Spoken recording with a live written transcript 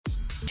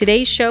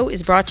Today's show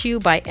is brought to you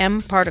by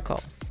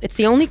mParticle. It's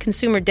the only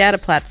consumer data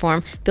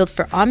platform built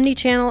for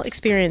omni-channel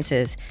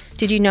experiences.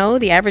 Did you know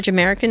the average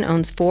American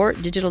owns 4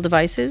 digital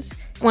devices?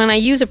 When I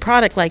use a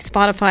product like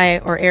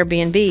Spotify or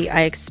Airbnb,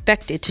 I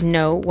expect it to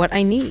know what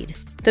I need.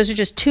 Those are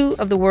just 2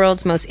 of the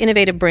world's most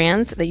innovative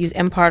brands that use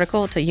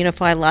mParticle to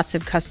unify lots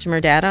of customer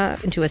data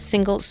into a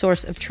single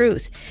source of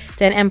truth.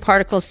 Then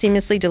mParticle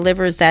seamlessly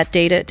delivers that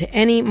data to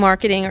any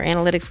marketing or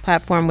analytics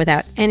platform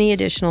without any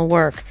additional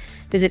work.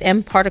 Visit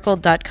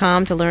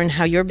mparticle.com to learn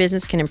how your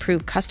business can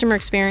improve customer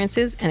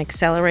experiences and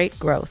accelerate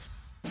growth.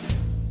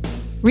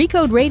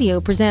 Recode Radio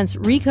presents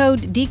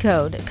Recode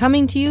Decode,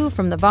 coming to you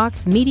from the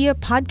Vox Media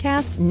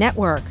Podcast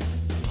Network.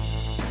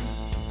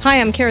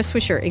 Hi, I'm Kara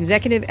Swisher,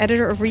 Executive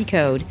Editor of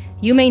Recode.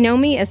 You may know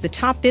me as the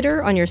top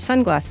bidder on your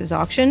sunglasses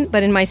auction,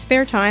 but in my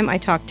spare time, I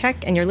talk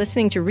tech, and you're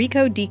listening to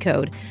Recode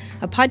Decode,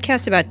 a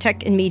podcast about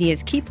tech and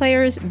media's key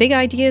players, big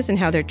ideas, and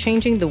how they're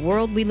changing the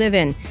world we live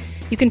in.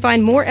 You can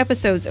find more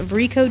episodes of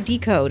Recode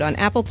Decode on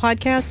Apple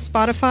Podcasts,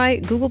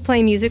 Spotify, Google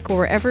Play Music, or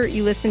wherever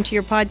you listen to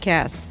your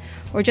podcasts.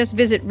 Or just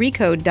visit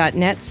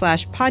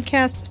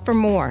recode.net/podcasts for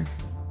more.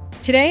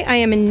 Today, I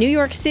am in New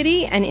York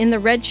City, and in the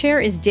red chair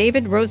is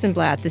David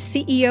Rosenblatt, the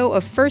CEO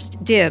of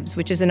 1stDibs,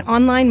 which is an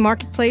online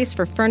marketplace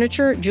for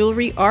furniture,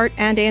 jewelry, art,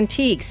 and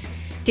antiques.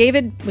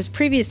 David was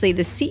previously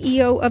the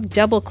CEO of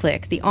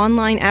DoubleClick, the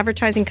online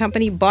advertising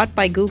company bought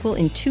by Google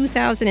in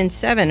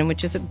 2007,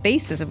 which is the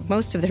basis of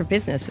most of their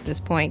business at this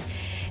point.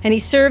 And he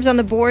serves on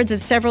the boards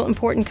of several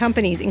important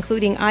companies,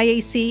 including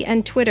IAC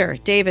and Twitter.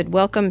 David,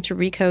 welcome to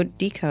Recode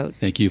Decode.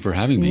 Thank you for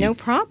having me. No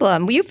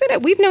problem.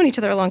 We've known each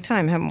other a long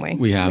time, haven't we?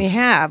 We have. We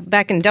have,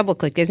 back in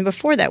DoubleClick days. And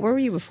before that, where were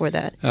you before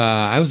that?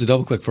 I was at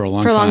DoubleClick for a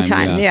long time. For a long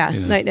time, yeah.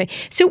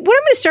 So what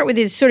I'm going to start with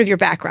is sort of your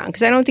background,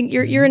 because I don't think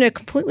you're in a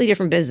completely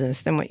different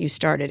business than what you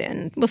started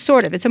in. Well,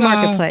 sort of. It's a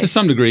marketplace. To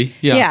some degree,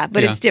 yeah. Yeah,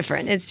 but it's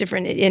different. It's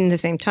different in the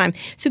same time.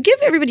 So give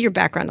everybody your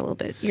background a little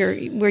bit,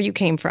 where you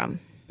came from.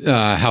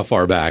 How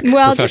far back?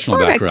 Well, professional just far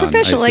background, back.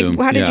 Professional. I assume.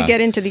 Like, how did you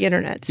get into the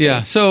internet space? Yeah,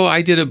 so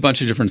I did a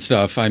bunch of different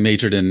stuff. I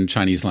majored in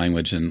Chinese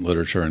language and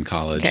literature in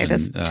college. Okay,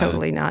 that's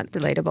totally not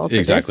relatable to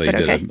exactly, this,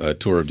 but okay. Did a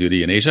tour of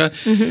duty in Asia.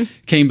 Mm-hmm.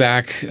 Came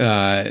back,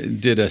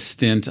 did a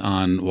stint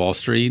on Wall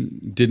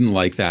Street. Didn't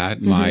like that.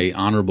 Mm-hmm. My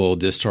honorable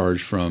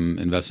discharge from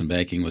investment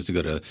banking was to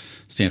go to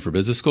Stanford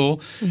Business School.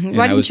 Mm-hmm.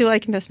 Why didn't you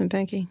like investment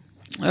banking?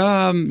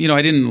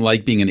 I didn't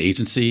like being an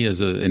agency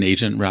as an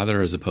agent rather,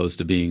 as opposed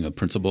to being a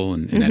principal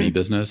in any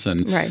business.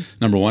 And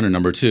number one, and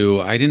number two,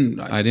 I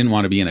didn't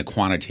want to be in a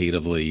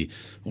quantitatively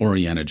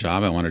oriented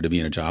job. I wanted to be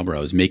in a job where I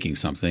was making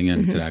something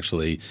and could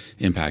actually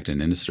impact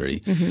an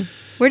industry. Mm-hmm.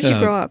 Where did you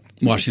grow up?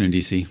 Washington,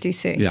 D.C.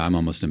 D.C. Yeah, I'm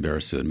almost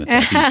embarrassed to admit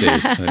that these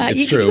days.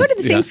 It's true. Did you go to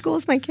the same school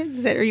as my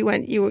kids? Or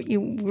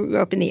you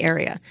grew up in the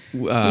area?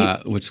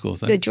 Which school is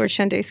that? The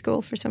Georgetown Day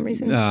School for some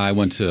reason? I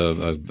went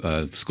to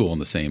a school in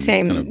the same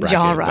kind of bracket,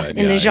 genre.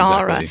 In the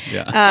genre. Exactly,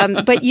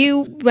 yeah. But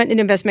you went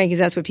into investment banking because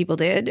that's what people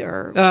did?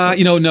 Or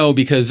no,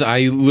 because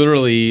I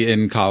literally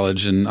in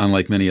college, and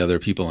unlike many other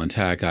people in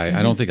tech,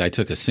 I don't think I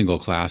took a single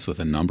class with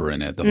a number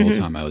in it the whole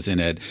time I was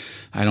in it.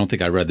 I don't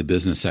think I read the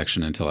business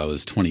section until I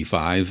was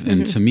 25.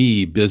 And to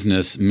me,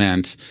 business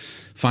meant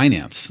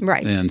finance.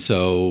 Right. And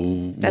so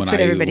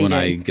when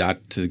I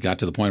got to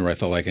the point where I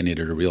felt like I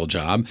needed a real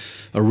job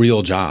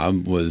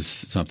was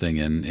something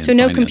in So finance.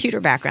 No computer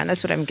background.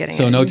 That's what I'm getting at.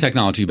 So no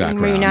technology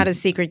background. Were you not a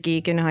secret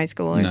geek in high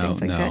school or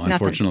things like that? No,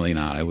 unfortunately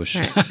not. I wish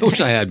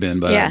I had been,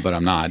 but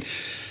I'm not.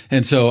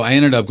 And so I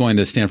ended up going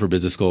to Stanford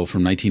Business School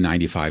from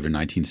 1995 to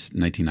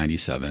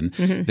 1997.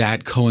 Mm-hmm.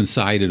 That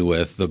coincided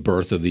with the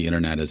birth of the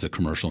internet as a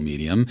commercial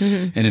medium.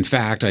 Mm-hmm. And in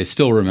fact, I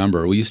still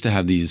remember we used to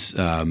have these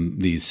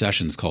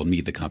sessions called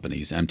Meet the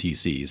Companies,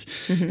 MTCs.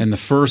 Mm-hmm. And the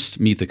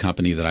first Meet the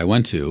Company that I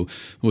went to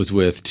was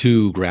with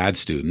 2 grad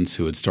students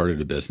who had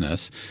started a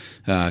business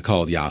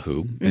called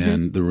Yahoo. Mm-hmm.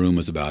 And the room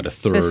was about a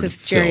third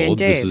filled.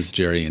 This is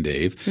Jerry and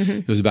Dave. Mm-hmm.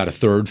 It was about a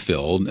third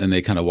filled, and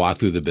they kind of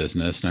walked through the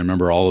business. And I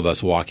remember all of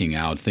us walking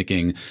out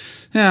thinking,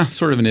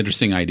 sort of an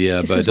interesting idea,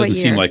 but it doesn't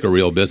seem like a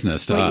real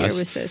business to us. What year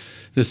was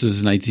this? This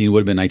was would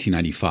have been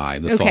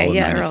 1995, the fall of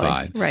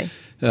 95. Right.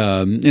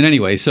 And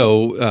anyway,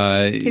 so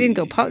they didn't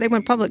go. They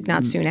went public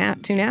not soon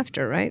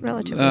after, right?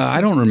 Relatively.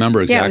 I don't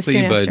remember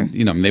exactly, but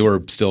after. They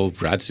were still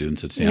grad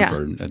students at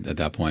Stanford at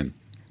that point.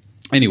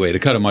 Anyway, to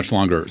cut a much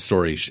longer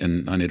story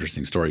and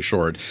uninteresting story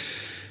short,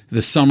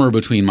 the summer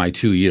between my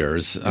 2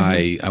 years,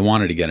 I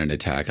wanted to get into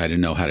tech. I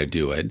didn't know how to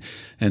do it.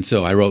 And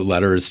so I wrote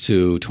letters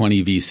to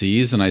 20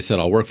 VCs and I said,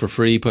 I'll work for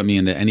free, put me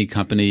into any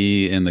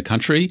company in the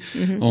country.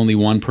 Mm-hmm. Only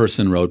one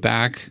person wrote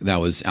back. That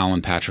was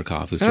Alan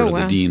Patricof, who's sort of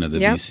the dean of the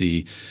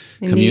VC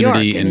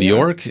community in New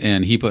York.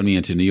 And he put me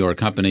into New York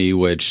company,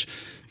 which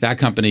That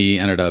company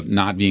ended up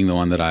not being the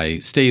one that I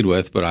stayed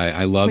with, but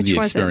I loved the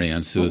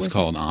experience. It was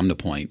called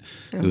Omnipoint.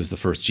 Oh. It was the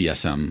first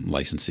GSM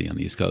licensee on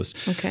the East Coast.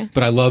 Okay.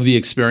 But I loved the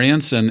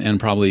experience, and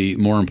probably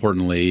more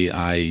importantly,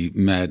 I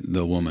met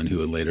the woman who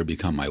would later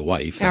become my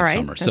wife that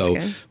summer. So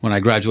when I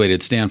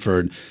graduated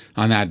Stanford,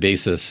 on that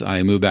basis,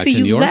 I moved back to New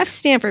York. So you left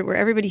Stanford, where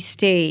everybody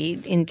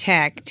stayed in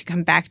tech, to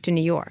come back to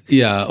New York.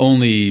 Yeah,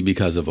 only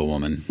because of a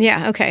woman.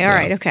 Yeah. Okay. All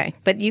right. Okay.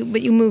 But you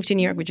moved to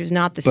New York, which was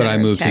not the center of tech. But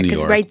I moved to New York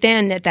because right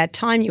then, at that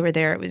time you were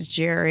there, it was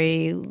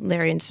Jerry,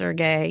 Larry, and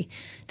Sergey.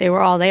 They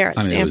were all there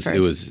at Stanford. It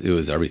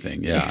was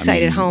everything. Yeah.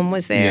 Excited Home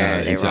was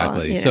there. Yeah,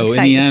 exactly. So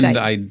in the end,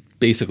 I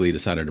basically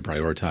decided to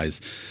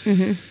prioritize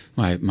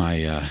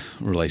my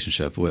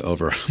relationship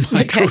over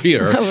my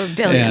career. Over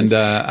billions. And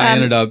I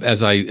ended up,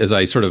 as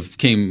I sort of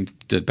came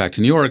back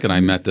to New York, and I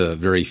met the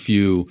very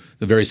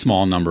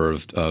small number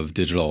of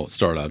digital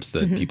startups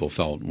that people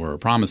felt were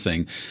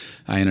promising.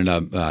 I ended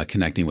up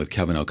connecting with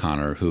Kevin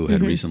O'Connor, who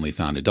had recently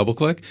founded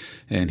DoubleClick,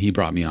 and he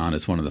brought me on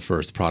as one of the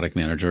first product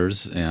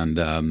managers. And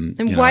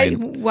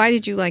why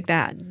did you like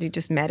that? You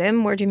just met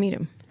him? Where'd you meet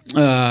him?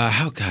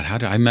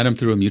 I met him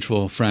through a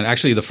mutual friend.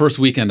 Actually, the first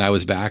weekend I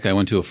was back, I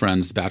went to a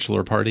friend's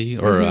bachelor party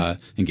or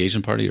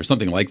engagement party or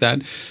something like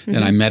that,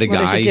 and I met a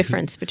guy. There's a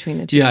difference between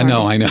the two. Yeah,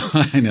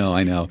 parties. no,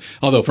 I know.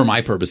 Although for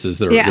my purposes,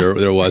 there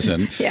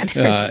wasn't.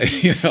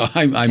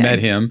 I met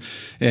him,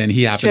 and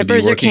he happened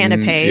strippers to be working.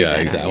 Strippers or canapes. Yeah,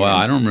 exactly. Well,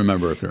 I don't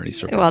remember if there are any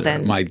strippers. Well, there.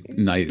 then, my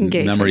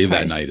memory of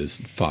that night is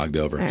fogged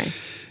over. All right.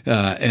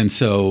 And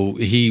so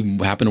he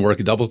happened to work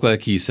at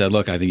DoubleClick. He said,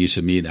 "Look, I think you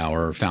should meet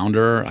our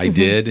founder." I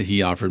did.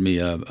 He offered me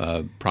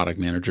a product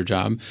manager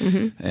job,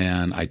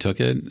 and I took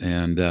it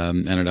and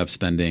ended up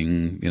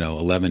spending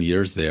 11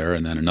 years there,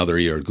 and then another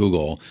year at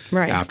Google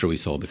after we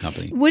sold the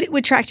company. What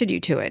attracted you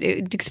to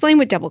it? Explain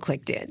what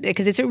DoubleClick did,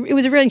 because it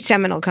was a really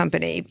seminal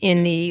company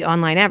in the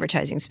online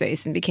advertising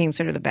space and became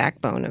sort of the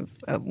backbone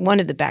of one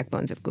of the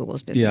backbones of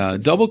Google's business. Yeah,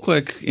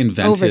 DoubleClick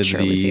invented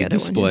the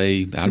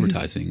display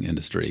advertising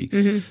industry.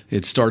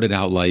 It started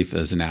out life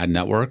as an ad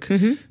network.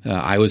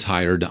 I was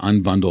hired to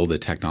unbundle the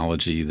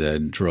technology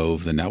that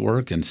drove the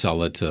network and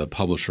sell it to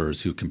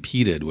publishers who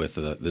competed with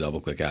the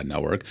DoubleClick ad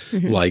network,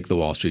 like the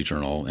Wall Street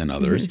Journal and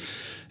others.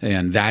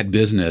 And that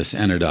business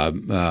ended up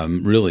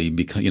really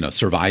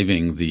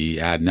surviving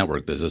the ad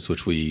network business,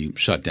 which we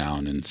shut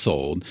down and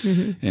sold,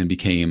 and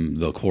became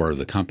the core of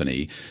the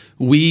company.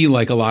 We,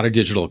 like a lot of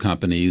digital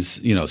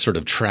companies, sort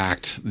of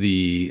tracked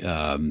the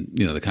kind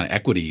of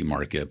equity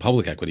market,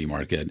 public equity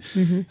market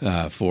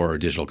for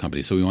digital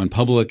companies. So we went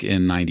public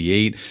in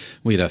 '98.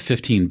 We had a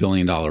 $15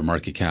 billion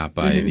market cap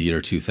by the year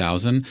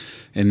 2000,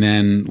 and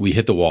then we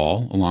hit the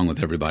wall along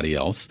with everybody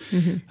else.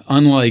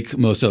 Unlike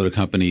most other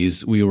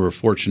companies, we were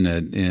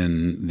fortunate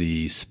in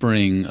the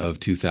spring of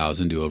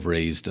 2000 to have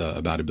raised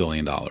about $1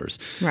 billion.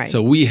 Right.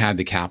 So we had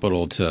the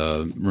capital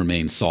to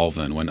remain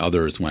solvent when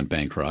others went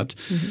bankrupt.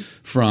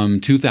 From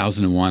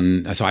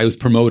 2001, so I was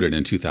promoted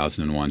in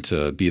 2001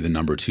 to be the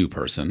number 2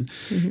 person.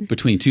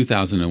 Between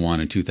 2001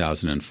 and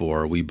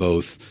 2004, we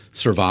both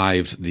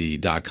survived the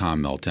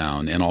dot-com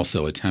meltdown and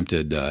also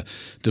attempted to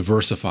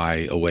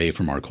diversify away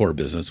from our core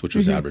business, which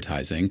was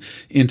advertising,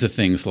 into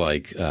things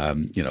like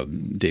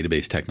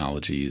database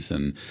technologies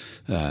and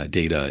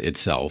data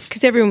itself.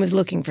 Because everyone was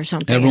looking for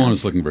something. Everyone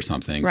was looking for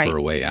something for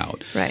a way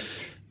out. Right.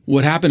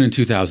 What happened in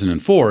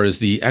 2004 is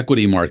the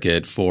equity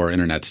market for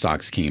internet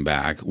stocks came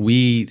back.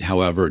 We,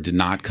 however, did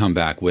not come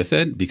back with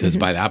it because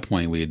by that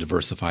point we had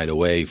diversified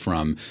away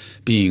from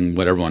being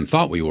what everyone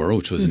thought we were,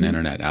 which was an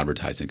internet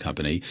advertising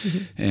company.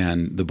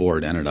 And the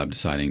board ended up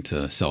deciding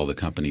to sell the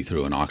company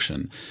through an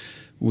auction.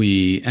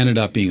 We ended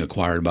up being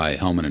acquired by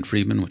Hellman &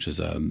 Friedman, which is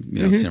a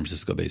San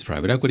Francisco-based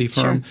private equity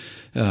firm.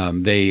 Sure.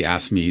 They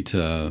asked me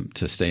to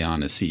stay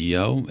on as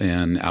CEO,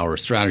 and our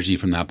strategy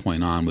from that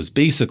point on was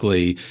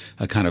basically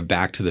a kind of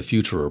back to the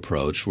future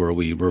approach where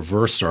we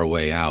reversed our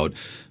way out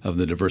of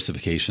the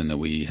diversification that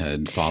we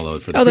had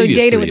followed for the previous 3 years.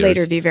 Although data would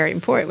later be very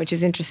important, which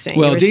is interesting.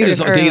 Well, data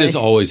is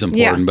always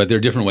important, but there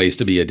are different ways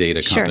to be a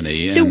data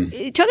company. So I want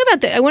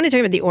to talk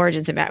about the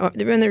origins of that. One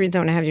of the reasons I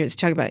want to have you is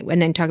talk about, and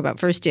then talk about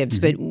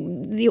 1stDibs, but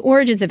the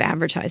origins of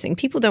advertising.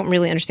 People don't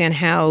really understand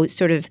how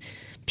sort of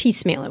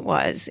piecemeal it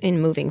was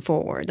in moving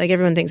forward. Like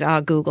everyone thinks,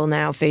 Google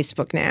now,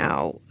 Facebook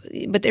now.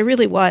 But there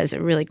really was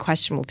a really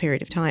questionable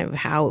period of time of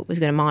how it was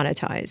going to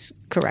monetize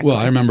correctly. Well,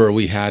 I remember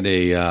we had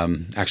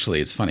actually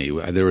it's funny,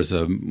 there was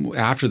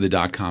after the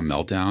dot-com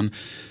meltdown,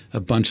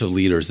 a bunch of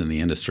leaders in the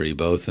industry,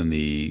 both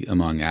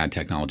among ad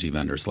technology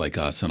vendors like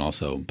us and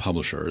also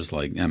publishers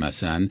like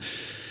MSN,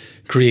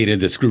 created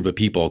this group of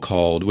people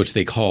which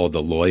they called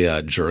the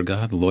Loya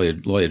Jirga. The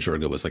Loya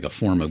Jirga was like a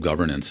form of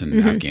governance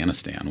in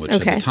Afghanistan, which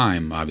at the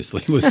time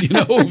obviously was,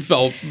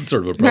 felt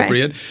sort of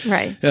appropriate.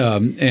 Right.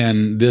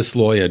 And this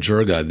Loya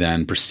Jirga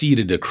then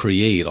proceeded to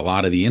create a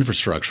lot of the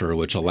infrastructure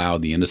which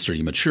allowed the industry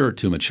to mature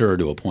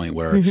to a point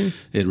where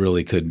it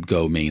really could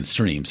go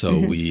mainstream.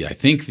 So I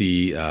think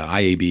the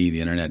IAB,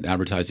 the Internet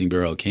Advertising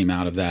Bureau, came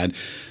out of that.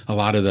 A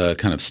lot of the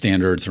kind of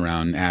standards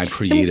around ad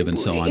creative and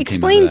so on came out of that.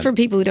 Explain for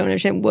people who don't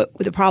understand what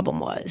the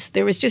problem was.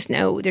 There's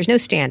no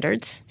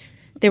standards.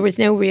 There was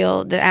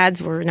the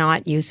ads were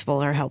not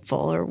useful or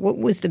helpful, or what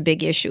was the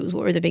big issues?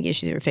 What were the big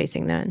issues you were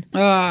facing then?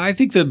 I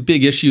think the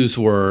big issues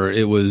were,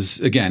 it was,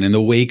 again, in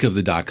the wake of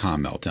the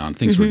dot-com meltdown,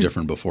 things were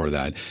different before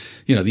that.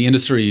 The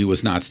industry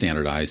was not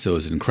standardized, so it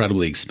was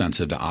incredibly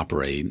expensive to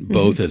operate,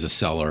 both as a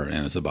seller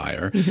and as a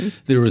buyer.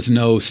 There was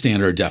no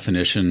standard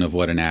definition of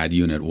what an ad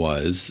unit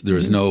was. There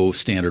was no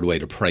standard way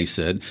to price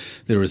it.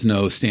 There was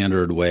no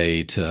standard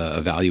way to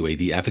evaluate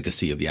the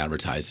efficacy of the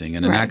advertising.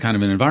 And in that kind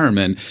of an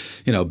environment,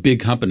 big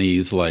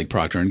companies like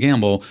Procter &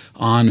 Gamble,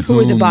 on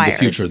whom the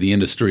future of the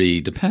industry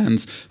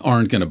depends,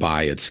 aren't going to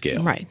buy at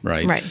scale. Right.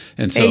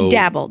 And so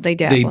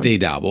They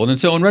dabbled. And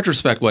so in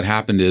retrospect, what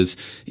happened is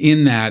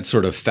in that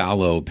sort of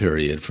fallow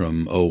period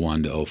from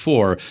 01 to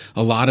 04,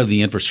 a lot of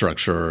the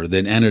infrastructure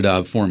that ended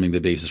up forming the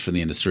basis for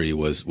the industry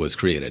was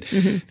created.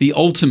 The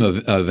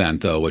ultimate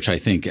event, though, which I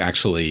think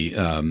actually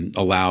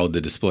allowed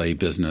the display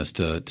business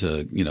to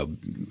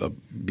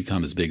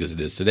become as big as it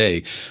is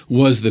today,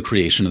 was the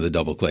creation of the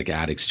DoubleClick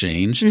ad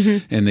exchange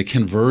and the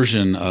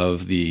conversion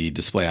of the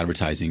display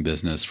advertising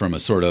business from a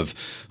sort of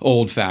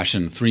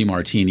old-fashioned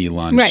 3-martini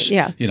lunch,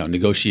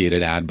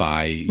 negotiated ad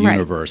buy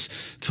universe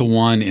to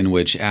one in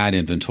which ad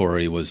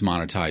inventory was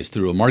monetized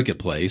through a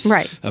marketplace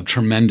of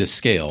tremendous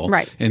scale.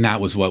 And that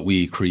was what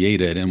we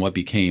created and what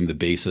became the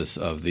basis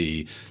of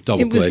the DoubleClick.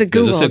 It was the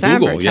Google of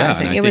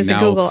advertising. It was the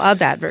Google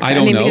of advertising. I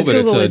don't know, because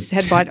Google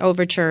had bought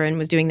Overture and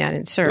was doing that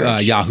in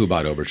search. Yahoo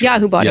bought Overture.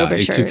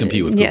 Overture. To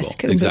compete with Google. Yes,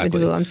 compete with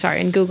Google. I'm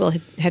sorry. And Google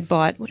had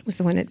bought, what was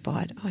the one it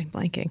bought? Oh, I'm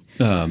blanking.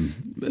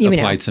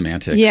 Applied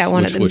Semantics,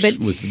 one of them.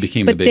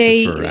 Became the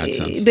basis for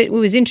AdSense. But what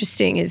was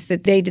interesting is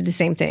that they did the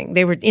same thing.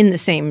 They were in the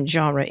same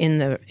genre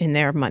in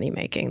their money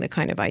making, the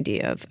kind of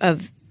idea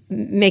of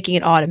making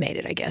it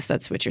automated, I guess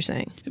that's what you're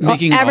saying.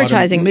 Making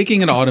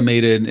it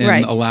automated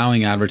and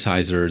allowing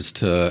advertisers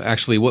to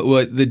actually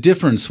what the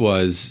difference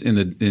was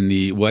in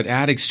the what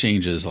ad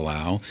exchanges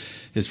allow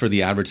is for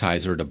the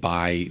advertiser to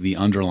buy the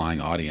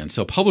underlying audience.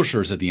 So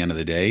publishers at the end of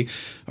the day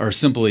are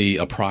simply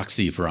a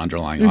proxy for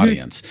underlying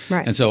audience.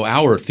 And so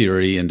our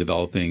theory in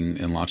developing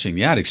and launching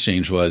the ad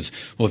exchange was,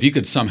 well, if you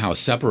could somehow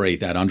separate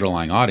that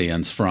underlying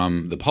audience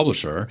from the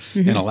publisher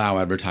and allow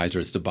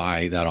advertisers to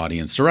buy that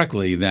audience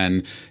directly,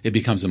 then it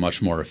becomes a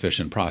much more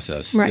efficient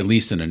process, at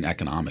least in an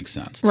economic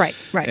sense.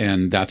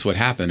 And that's what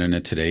happened.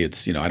 And today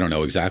it's, I don't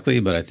know exactly,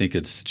 but I think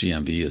its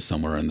GMV is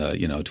somewhere in the,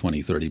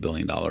 $20-30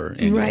 billion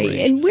annual range.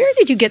 And where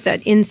did you get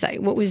that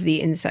insight? What was the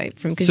insight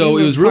from? So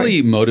it was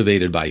really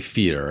motivated by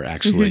fear,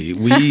 actually.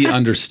 We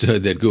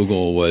understood that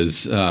Google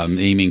was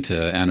aiming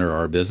to enter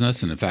our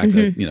business. And in fact,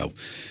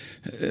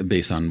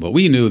 based on what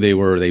we knew, they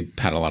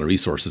had a lot of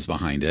resources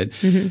behind it.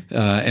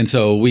 And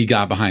so we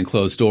got behind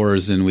closed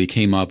doors and we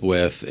came up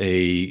with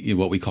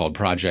what we called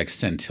Project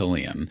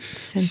Centillion.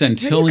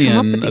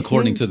 Centillion,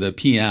 according to the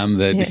PM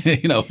that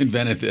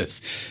invented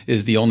this,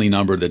 is the only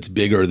number that's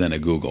bigger than a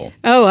Google.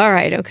 Oh, all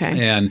right.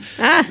 Okay. And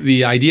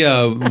the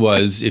idea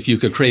was if you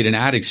could create an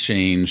ad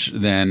exchange,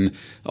 then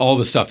all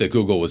the stuff that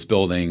Google was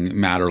building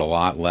mattered a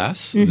lot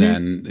less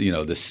than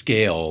the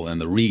scale and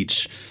the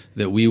reach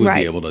that we would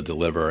be able to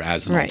deliver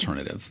as an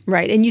alternative.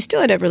 And you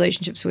still had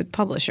relationships with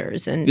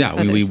publishers. And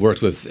we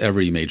worked with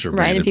every major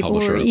branded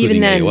publisher,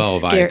 including AOL,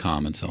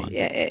 Viacom, and so on.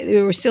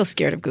 We were still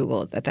scared of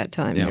Google at that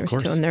time. They were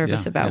still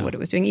nervous about what it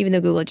was doing, even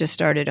though Google just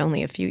started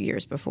only a few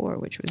years before,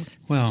 which was...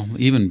 Well,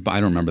 even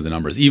I don't remember the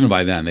numbers. Even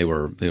by then, they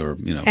were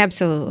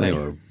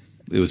Absolutely.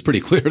 It was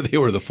pretty clear they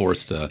were the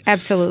force to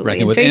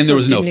reckon with. And there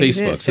was no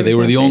Facebook. So they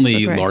were the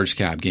only large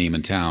cap game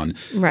in town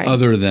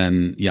other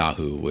than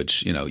Yahoo,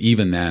 which,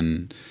 even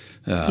then...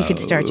 you could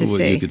start to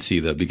see. You could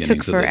see the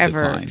beginnings of the decline. It took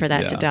forever for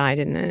that to die,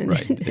 didn't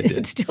it? It did.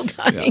 It's still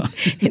dying.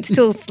 It's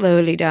still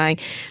slowly dying.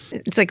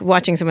 It's like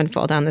watching someone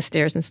fall down the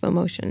stairs in slow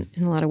motion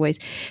in a lot of ways.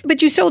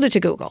 But you sold it to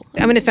Google.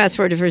 I'm going to fast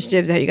forward to First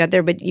Dibs, how you got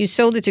there. But you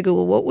sold it to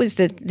Google. What was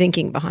the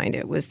thinking behind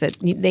it? Was that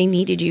they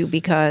needed you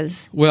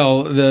because?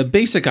 Well, the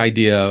basic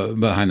idea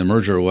behind the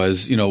merger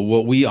was,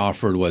 what we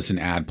offered was an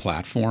ad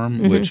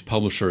platform which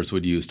publishers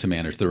would use to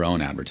manage their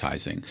own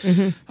advertising.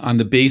 On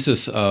the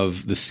basis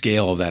of the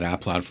scale of that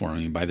ad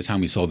platform, by the time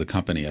we sold the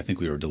company, I think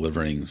we were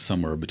delivering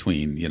somewhere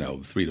between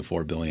 3 to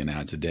 4 billion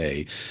ads a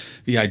day.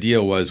 The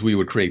idea was we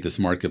would create this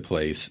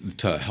marketplace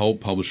to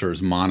help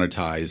publishers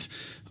monetize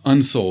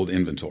unsold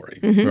inventory,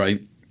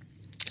 right?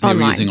 They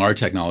were using our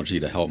technology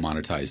to help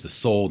monetize the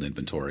sold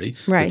inventory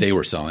that they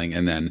were selling,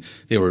 and then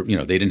they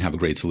didn't have a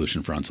great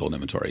solution for unsold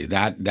inventory.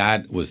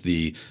 That was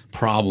the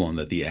problem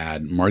that the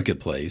ad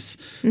marketplace,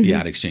 the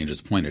ad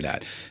exchanges pointed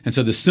at. And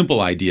so the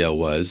simple idea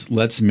was,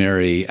 let's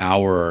marry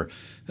our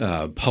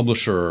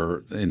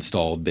publisher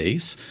installed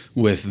base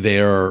with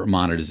their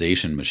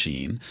monetization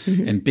machine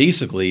and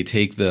basically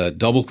take the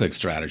DoubleClick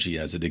strategy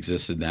as it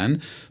existed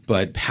then,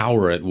 but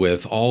power it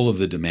with all of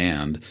the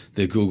demand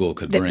that Google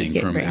could bring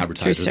from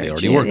advertisers they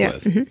already work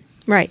with.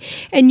 Right.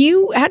 And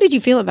how did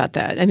you feel about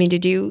that? I mean,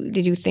 did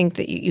you think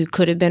that you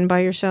could have been by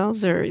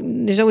yourselves, or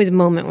there's always a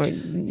moment where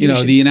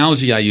the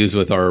analogy I used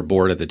with our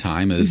board at the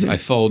time is I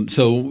felt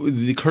so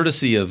the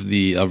courtesy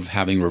of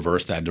having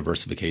reversed that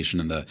diversification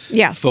and the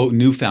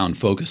newfound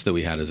focus that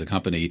we had as a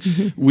company,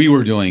 we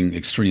were doing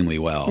extremely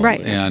well.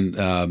 Right.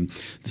 And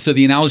so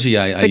the analogy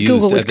I used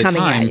Google was at the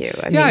coming time,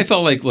 at you. I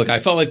felt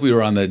like we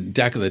were on the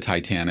deck of the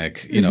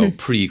Titanic,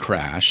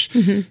 pre-crash,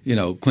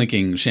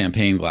 clinking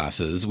champagne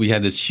glasses. We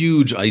had this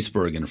huge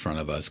iceberg in front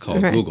of us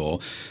called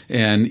Google,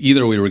 and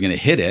either we were going to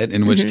hit it,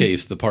 in which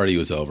case the party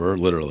was over,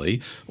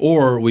 literally,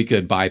 or we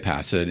could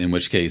bypass it, in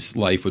which case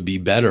life would be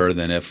better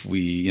than if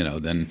we,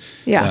 than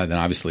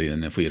obviously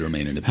than if we had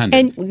remained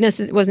independent. And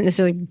wasn't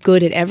necessarily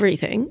good at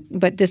everything,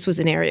 but this was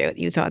an area that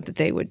you thought that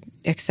they would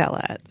excel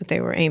at, that they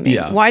were aiming.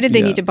 Yeah. Why did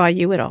they need to buy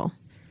you at all,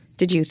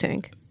 did you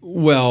think?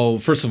 Well,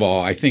 first of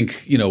all, I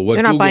think what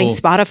they're not Google, buying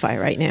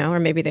Spotify right now, or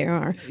maybe they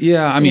are.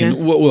 Yeah, I mean,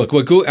 look,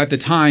 at the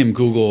time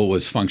Google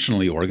was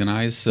functionally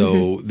organized,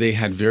 so they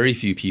had very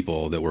few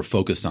people that were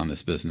focused on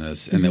this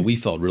business, and that we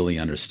felt really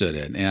understood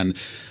it. And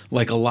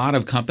like a lot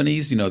of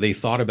companies, they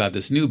thought about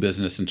this new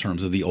business in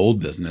terms of the old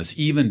business,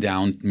 even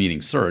down,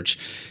 meaning search,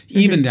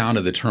 even down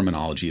to the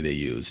terminology they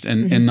used,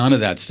 and none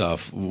of that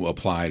stuff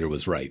applied or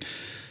was right.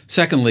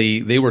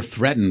 Secondly, they were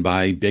threatened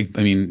by big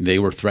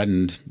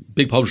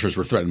publishers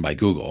were threatened by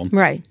Google.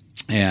 Right.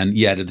 And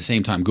yet at the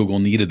same time, Google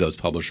needed those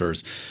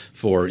publishers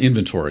for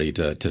inventory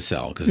to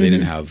sell because they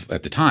didn't have,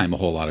 at the time, a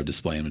whole lot of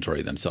display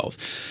inventory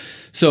themselves.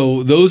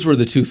 So those were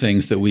the two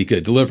things that we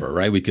could deliver,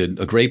 right?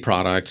 A great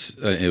product.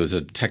 It was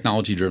a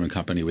technology-driven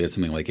company. We had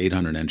something like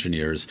 800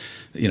 engineers.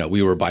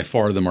 We were by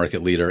far the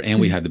market leader,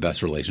 and we had the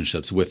best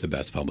relationships with the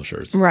best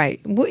publishers.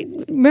 Right.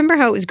 Remember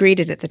how it was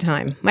greeted at the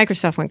time?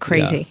 Microsoft went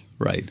crazy. Yeah,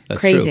 right.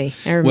 That's crazy.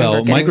 True. I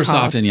remember Microsoft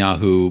calls. and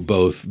Yahoo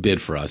both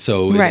bid for us.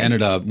 So we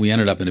ended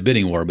up in a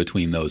bidding war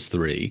between those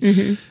three.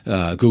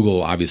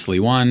 Google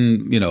obviously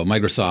won.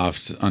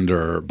 Microsoft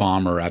under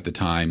Ballmer at the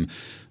time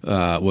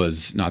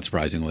was not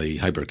surprisingly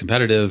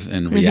hyper-competitive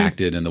and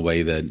reacted in the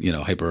way that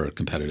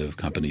hyper-competitive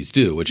companies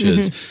do, which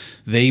is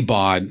they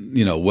bought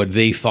what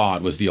they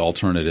thought was the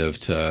alternative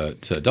to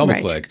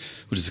DoubleClick,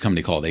 which is a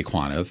company called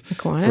Aquantive,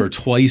 for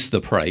twice the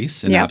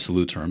price in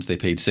absolute terms. They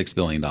paid $6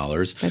 billion.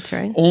 That's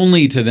right.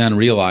 Only to then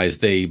realize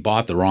they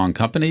bought the wrong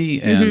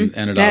company and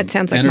ended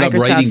up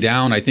writing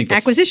down, I think,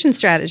 acquisition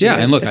strategy. Yeah,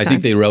 and look, I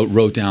think they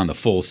wrote down the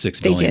full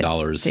 $6 billion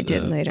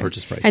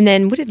purchase price. And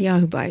then what did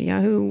Yahoo buy?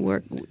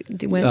 Yahoo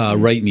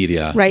Right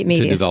Media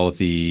to develop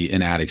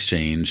an ad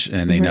exchange,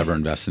 and they never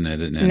invested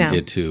in it, and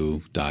it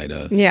too died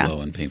a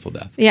slow and painful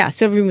death. Yeah,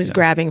 so everyone was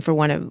grabbing for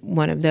one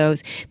of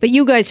those. But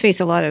you guys face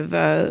a lot of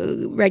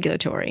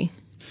regulatory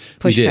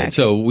pushback. We did.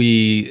 So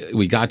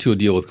we got to a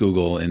deal with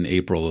Google in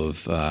April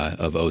of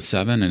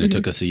 2007, and it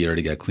took us a year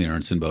to get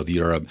clearance in both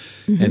Europe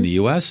and the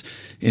U.S.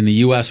 In the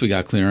U.S., we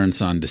got clearance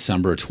on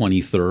December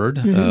 23rd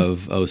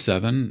of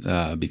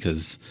 2007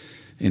 because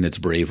in its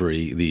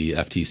bravery, the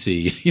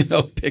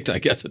FTC, picked, I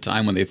guess, a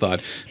time when they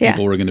thought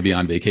people were going to be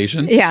on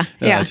vacation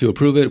to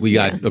approve it. We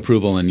got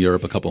approval in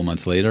Europe a couple of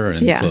months later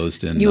and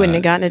closed in. You wouldn't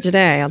have gotten it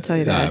today, I'll tell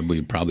you that. We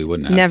probably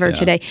wouldn't have. Never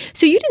today.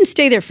 So you didn't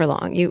stay there for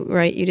long, You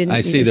didn't.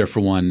 I stayed there for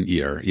 1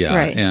 year,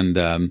 Right.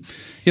 And,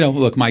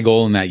 look, my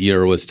goal in that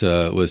year was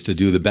to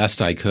do the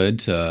best I could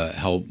to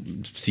help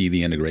see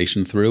the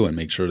integration through and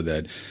make sure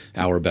that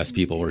our best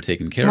people were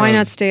taken care of. Why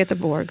not stay at the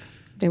Borg?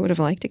 They would have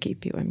liked to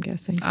keep you, I'm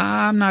guessing.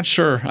 I'm not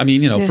sure. I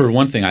mean, for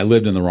one thing, I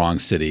lived in the wrong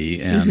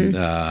city, and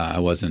I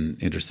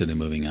wasn't interested in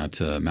moving out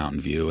to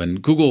Mountain View.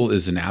 And Google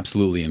is an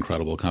absolutely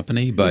incredible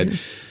company, but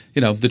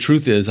the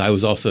truth is, I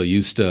was also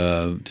used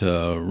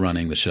to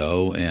running the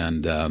show,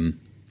 and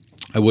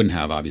I wouldn't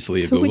have,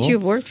 obviously, at Google. Who would you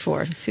have worked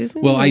for?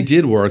 Susan? Well, I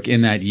did work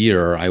in that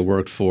year. I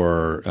worked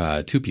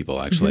for two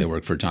people, actually. I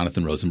worked for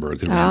Jonathan Rosenberg,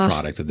 who ran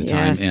product at the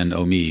time, and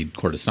Omid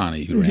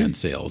Kordestani, who ran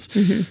sales.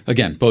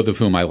 Again, both of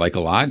whom I like a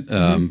lot.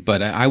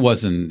 But I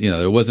wasn't,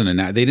 there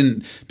wasn't they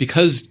didn't,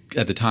 because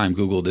at the time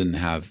Google didn't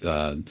have,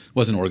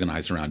 wasn't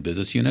organized around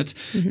business units,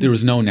 there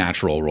was no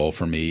natural role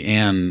for me.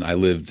 And I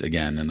lived,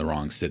 again, in the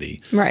wrong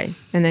city. Right.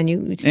 And then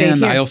you stayed here.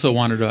 And I also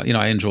wanted to,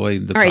 I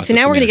enjoyed the process. All right. So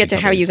now we're going to get to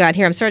how you got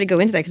here. I'm sorry to go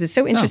into that because it's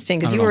so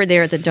interesting. Because you were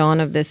there at the dawn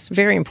of this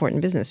very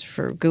important business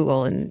for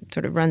Google and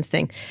sort of runs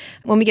things.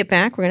 When we get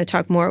back, we're going to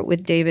talk more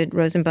with David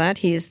Rosenblatt.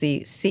 He is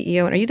the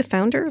CEO. And are you the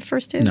founder of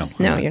 1stDibs?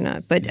 No, you're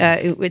not. But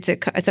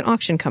it's an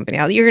auction company.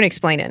 You're going to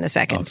explain it in a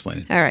second. I'll explain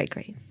it. All right,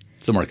 great.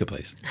 It's a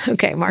marketplace.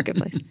 Okay,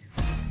 marketplace.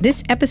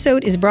 This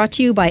episode is brought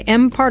to you by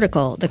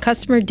mParticle, the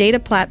customer data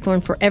platform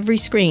for every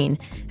screen.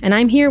 And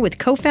I'm here with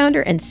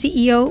co-founder and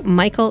CEO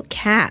Michael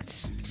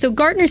Katz. So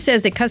Gartner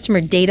says that customer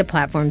data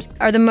platforms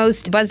are the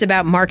most buzzed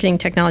about marketing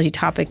technology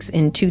topics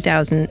in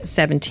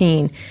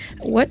 2017.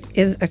 What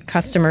is a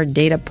customer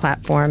data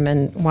platform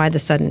and why the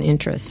sudden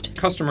interest?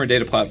 Customer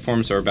data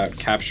platforms are about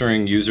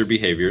capturing user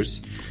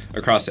behaviors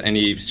across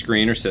any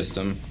screen or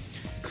system,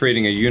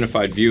 creating a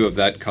unified view of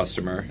that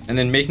customer, and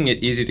then making it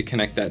easy to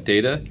connect that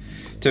data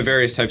to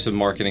various types of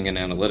marketing and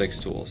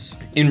analytics tools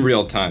in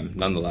real time,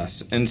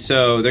 nonetheless. And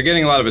so they're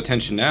getting a lot of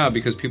attention now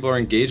because people are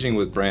engaging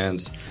with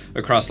brands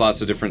across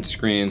lots of different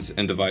screens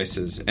and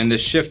devices. And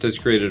this shift has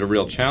created a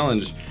real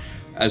challenge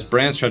as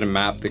brands try to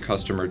map the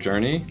customer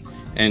journey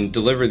and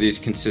deliver these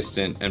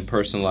consistent and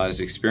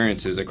personalized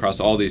experiences across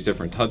all these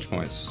different touch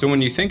points. So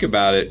when you think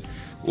about it,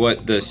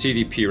 what the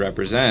CDP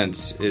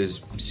represents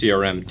is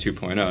CRM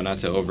 2.0, not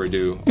to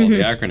overdo all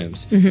the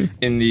acronyms.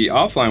 In the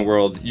offline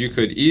world, you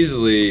could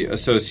easily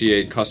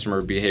associate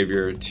customer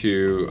behavior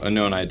to a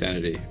known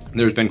identity.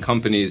 There's been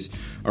companies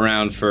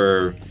around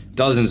for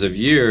dozens of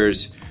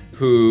years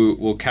who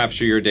will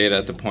capture your data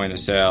at the point of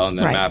sale and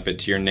then map it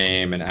to your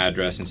name and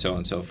address and so on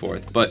and so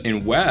forth. But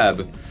in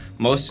web,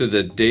 most of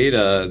the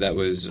data that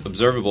was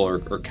observable or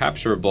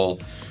capturable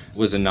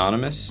was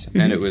anonymous,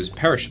 and it was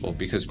perishable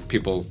because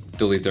people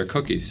delete their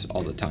cookies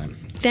all the time.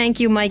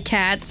 Thank you, Mike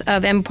Katz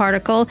of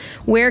mParticle.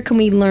 Where can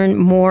we learn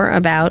more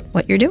about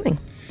what you're doing?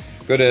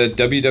 Go to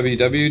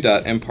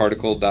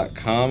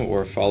www.mparticle.com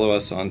or follow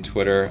us on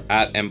Twitter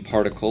at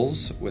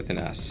mparticles with an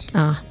S.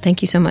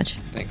 Thank you so much.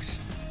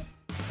 Thanks.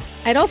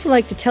 I'd also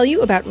like to tell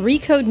you about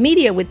Recode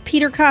Media with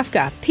Peter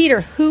Kafka.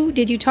 Peter, who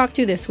did you talk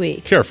to this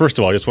week? Kara, first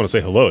of all, I just want to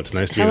say hello. It's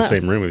nice to be in the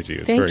same room with you.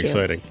 It's very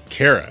exciting.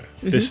 Kara,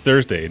 this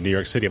Thursday in New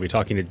York City, I'll be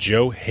talking to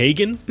Joe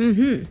Hagan,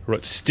 who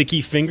wrote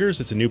Sticky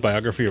Fingers. It's a new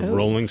biography of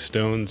Rolling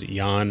Stone's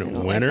Jan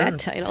Wenner. Like that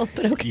title,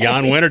 but okay.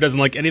 Jan Wenner doesn't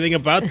like anything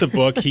about the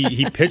book.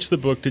 He pitched the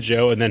book to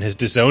Joe and then has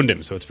disowned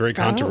him, so it's very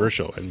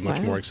controversial and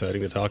much more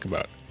exciting to talk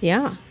about.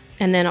 Yeah.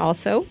 And then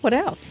also, what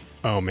else?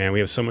 Oh, man, we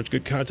have so much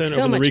good content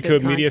over the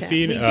Recode Media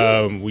feed.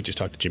 We just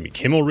talked to Jimmy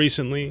Kimmel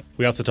recently.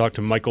 We also talked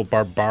to Michael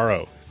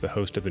Barbaro. He's the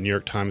host of the New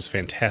York Times'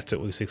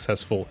 fantastically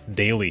successful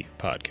Daily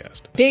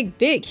podcast.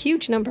 Big,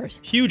 huge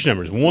numbers. Huge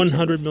numbers.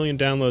 100 million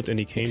downloads, and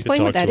he came to talk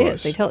to us.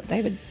 Explain what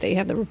that is. They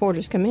have the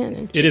reporters come in.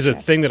 And it is a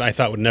thing that I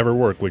thought would never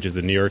work, which is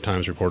the New York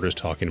Times reporters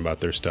talking about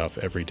their stuff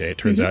every day. It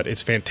turns out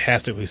it's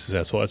fantastically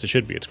successful, as it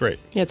should be. It's great.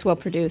 Yeah, it's well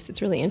produced.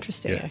 It's really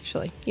interesting,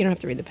 actually. You don't have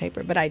to read the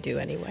paper, but I do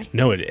anyway.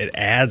 No, it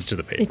adds to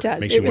the paper. It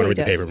does. Makes you want to read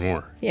the paper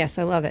more. Yes,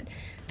 I love it.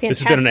 Fantastic.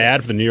 This has been an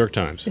ad for the New York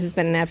Times. This has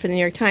been an ad for the New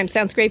York Times.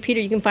 Sounds great,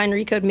 Peter. You can find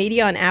Recode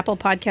Media on Apple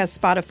Podcasts,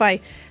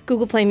 Spotify,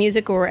 Google Play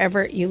Music, or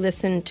wherever you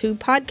listen to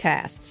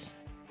podcasts.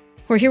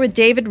 We're here with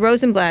David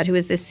Rosenblatt, who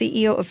is the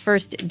CEO of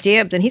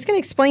 1stDibs, and he's going to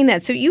explain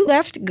that. So you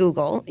left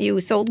Google.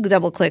 You sold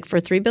DoubleClick for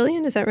 $3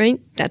 billion. Is that right?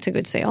 That's a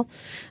good sale.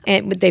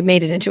 And they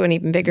made it into an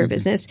even bigger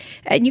business.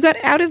 And you got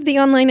out of the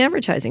online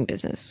advertising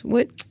business.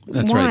 Why?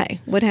 Right.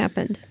 What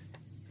happened?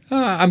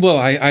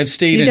 I've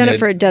stayed You've in done it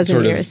for a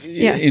dozen years.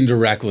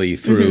 Indirectly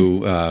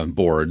through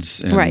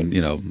boards and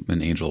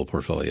an angel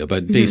portfolio,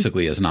 but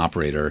basically as an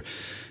operator.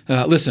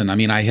 Listen, I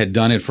mean, I had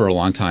done it for a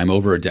long time,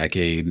 over a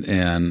decade,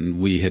 and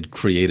we had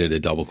created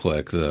at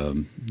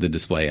DoubleClick the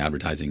display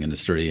advertising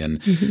industry,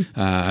 and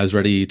I was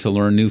ready to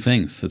learn new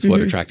things. That's what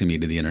attracted me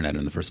to the internet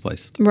in the first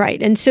place.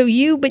 Right, and so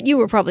you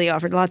were probably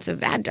offered lots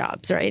of ad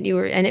jobs, right?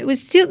 They were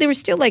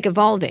still like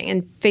evolving,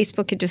 and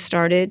Facebook had just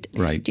started.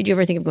 Right. Did you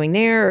ever think of going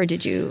there, or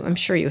did you? I'm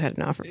sure you had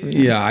an offer from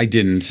them. Yeah, I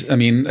didn't. I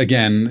mean,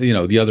 again,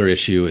 the other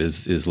issue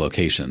is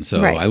location.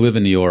 So I live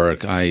in New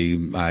York.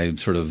 I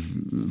sort of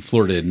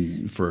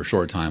flirted for a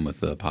short time with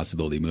the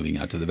possibility of moving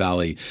out to the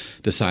Valley.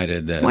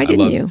 Decided that Why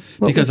didn't you?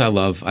 Because I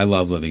love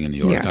living in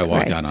New York. I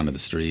walk out onto the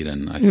street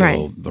and I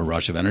feel a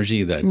rush of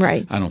energy that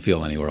I don't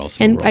feel anywhere else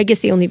in the world. And I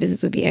guess the only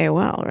business would be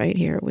AOL, right?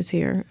 It was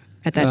here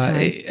at that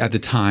time. At the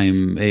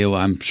time, AOL.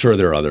 I'm sure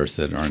there are others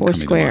that aren't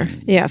Foursquare. coming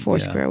along. Yeah,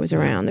 Foursquare was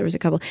around. There was a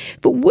couple.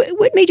 But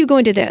what made you go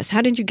into this?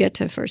 How did you get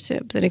to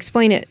 1stDibs? And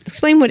explain it.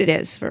 Explain what it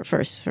is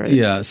first. So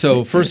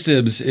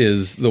 1stDibs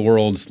is the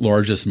world's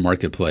largest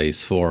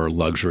marketplace for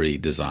luxury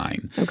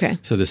design. Okay.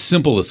 So the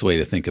simplest way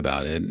to think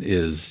about it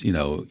is,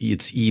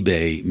 it's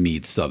eBay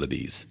meets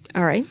Sotheby's.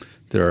 All right.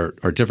 There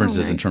are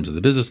differences in terms of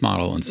the business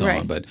model and so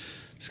on, but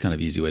it's kind of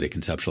an easy way to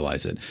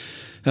conceptualize it.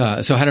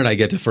 So how did I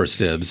get to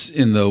 1stDibs?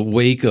 In the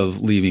wake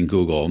of leaving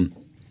Google,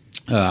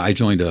 I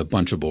joined a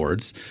bunch of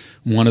boards.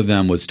 One of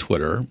them was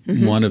Twitter.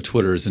 One of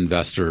Twitter's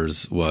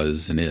investors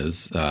was and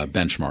is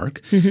Benchmark.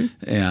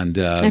 And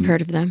I've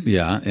heard of them.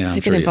 Yeah.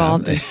 They've been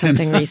involved in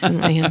something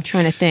recently. I'm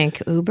trying to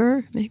think.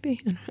 Uber,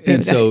 maybe?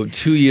 And so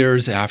 2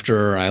 years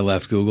after I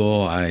left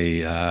Google,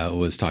 I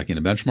was talking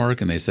to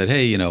Benchmark, and they said,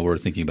 hey, we're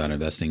thinking about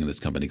investing in this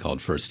company called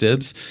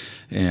 1stDibs,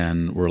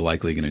 and we're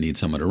likely going to need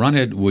someone to run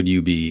it. Would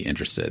you be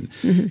interested?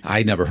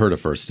 I'd never heard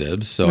of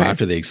 1stDibs. So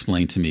after they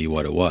explained to me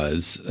what it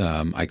was,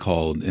 I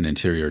called an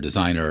interior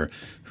designer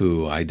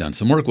who I'd done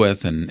some work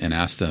with and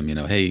asked him,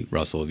 hey,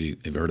 Russell, have you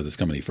heard of this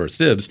company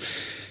 1stDibs?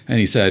 And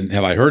he said,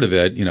 have I heard of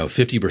it?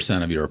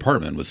 50% of your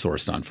apartment was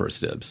sourced on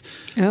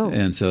 1stDibs. Oh.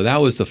 And so that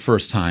was the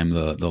first time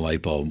the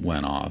light bulb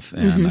went off.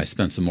 And I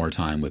spent some more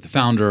time with the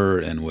founder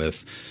and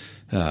with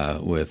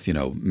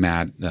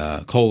Matt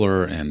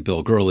Kohler and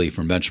Bill Gurley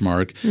from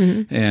Benchmark.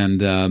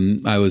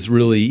 And I was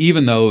really,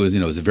 even though it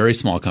was a very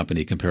small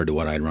company compared to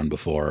what I'd run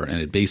before, and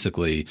it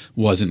basically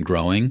wasn't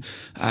growing,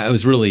 I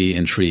was really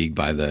intrigued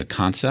by the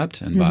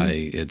concept and by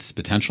its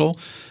potential.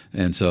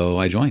 And so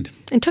I joined.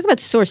 And talk about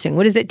sourcing.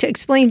 What is it? To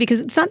explain,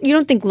 because it's not, you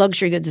don't think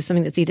luxury goods is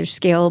something that's either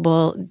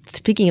scalable.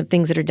 Speaking of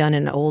things that are done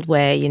in an old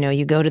way,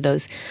 you go to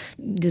those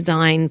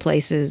design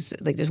places,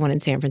 like there's one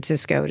in San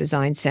Francisco,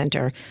 Design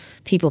Center.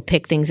 People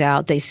pick things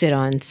out. They sit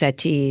on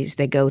settees.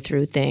 They go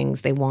through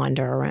things. They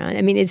wander around.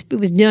 I mean, it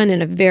was done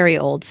in a very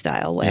old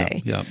style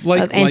way. Yeah.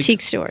 Of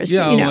antique stores.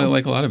 Yeah,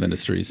 like a lot of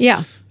industries.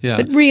 Yeah. Yeah.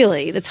 But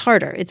really, that's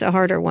harder. It's a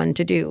harder one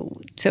to do.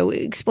 So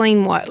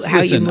explain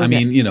how you move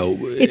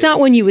it. It's not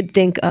one you would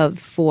think of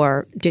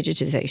for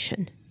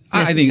digitization.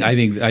 I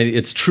think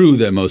it's true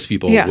that most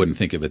people wouldn't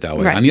think of it that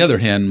way. Right. On the other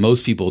hand,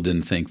 most people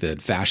didn't think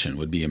that fashion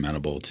would be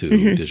amenable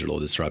to digital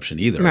disruption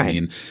either. Right. I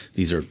mean,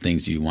 these are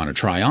things you want to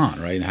try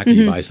on, right? And how can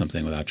you buy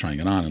something without trying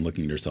it on and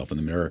looking at yourself in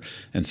the mirror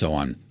and so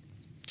on?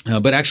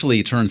 But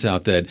actually, it turns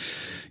out that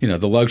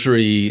the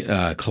luxury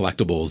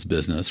collectibles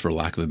business, for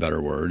lack of a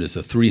better word, is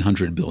a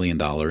 $300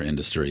 billion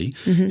industry.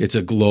 It's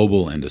a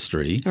global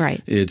industry.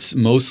 Right. It's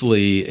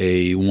mostly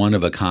a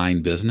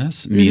one-of-a-kind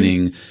business,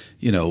 meaning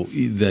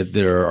that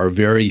there are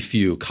very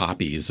few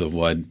copies of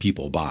what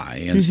people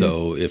buy. And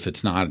so if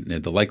it's not,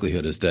 the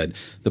likelihood is that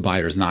the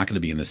buyer is not going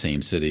to be in the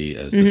same city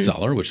as the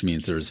seller, which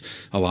means there's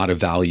a lot of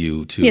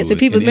value to so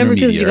people remember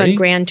intermediary. people go on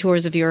grand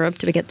tours of Europe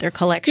to get their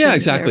collection. Yeah,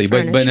 exactly.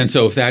 And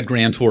so if that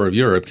grand tour of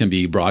Europe can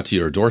be brought to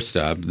your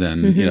doorstep,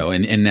 then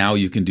and now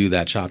you can do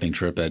that shopping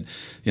trip at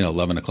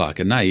 11 o'clock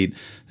at night.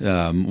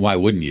 Why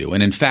wouldn't you?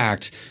 And in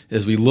fact,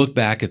 as we look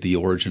back at the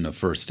origin of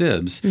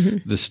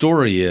 1stDibs, the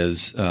story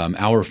is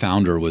our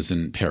founder was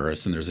in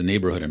Paris, and there's a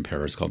neighborhood in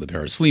Paris called the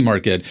Paris Flea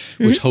Market,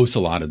 which hosts a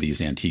lot of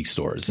these antique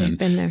stores,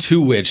 and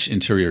to which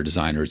interior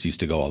designers used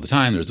to go all the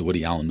time. There's a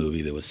Woody Allen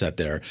movie that was set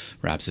there,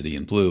 Rhapsody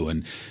in Blue,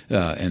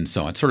 and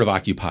so it sort of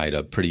occupied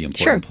a pretty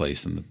important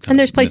place in the and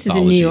there's places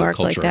in New York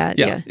like that.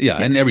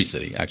 Yeah, in every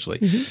city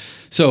actually.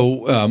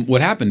 So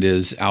what happened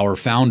is our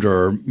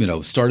founder,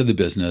 started the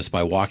business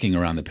by walking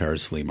around the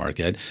Paris Flea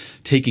Market,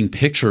 taking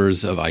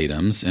pictures of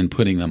items and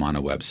putting them on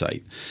a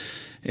website.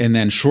 And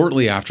then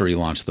shortly after he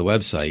launched the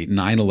website,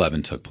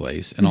 9/11 took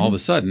place, and all of a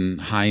sudden,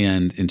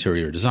 high-end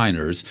interior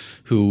designers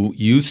who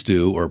used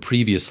to or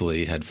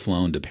previously had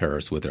flown to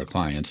Paris with their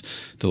clients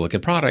to look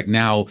at product,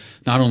 now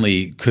not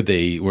only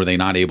were they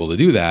not able to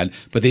do that,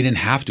 but they didn't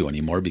have to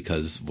anymore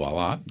because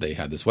voila, they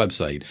had this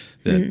website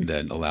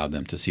that allowed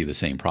them to see the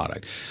same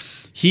product.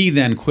 He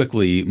then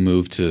quickly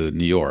moved to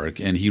New York,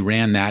 and he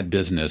ran that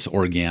business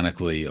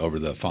organically over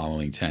the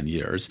following 10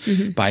 years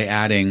by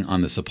adding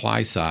on the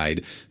supply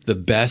side the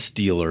best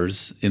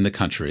dealers in the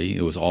country.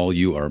 It was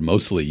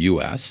mostly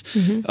U.S.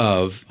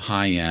 of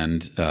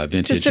high-end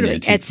vintage and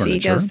antique Etsy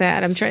furniture. does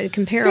that. I'm trying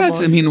to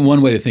comparables.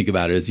 One way to think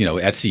about it is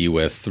Etsy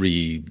with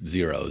 3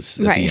 zeros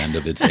at the end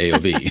of its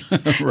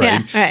AOV,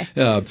 right? Yeah,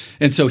 right.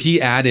 And so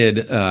he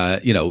added,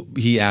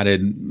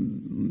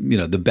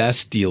 the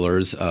best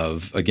dealers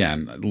of,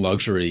 again,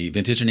 luxury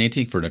vintage and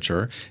antique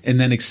furniture, and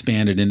then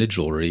expanded into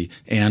jewelry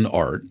and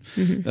art,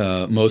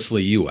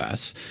 mostly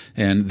U.S.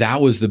 And that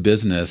was the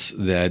business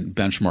that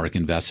Benchmark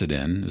invested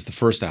in. It was the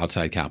first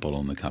outside capital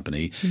in the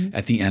company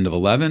at the end of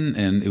 11,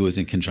 and it was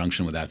in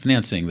conjunction with that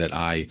financing that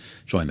I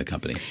joined the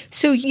company.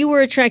 So you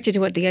were attracted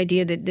to the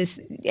idea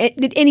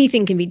that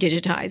anything can be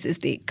digitized is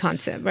the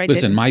concept, right?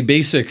 Listen, my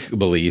basic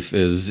belief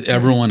is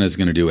everyone is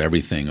going to do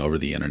everything over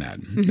the internet,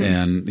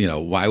 and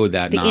why would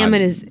that not?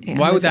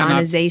 Why would that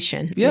not?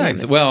 Amazonization. Yeah,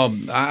 well,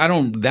 I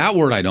don't. That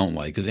word I don't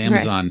like because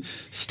Amazon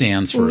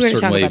stands for a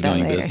certain way of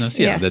doing business.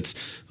 Yeah, that's a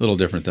little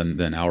different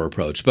than our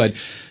approach. But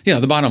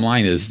the bottom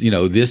line is,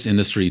 this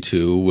industry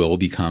too will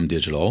become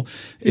digital.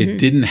 It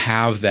didn't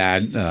have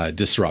that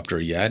disruptor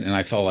yet, and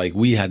I felt like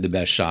we had the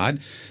best shot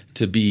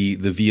to be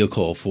the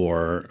vehicle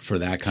for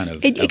that kind of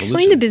evolution.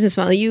 Explain the business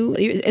model.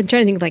 I'm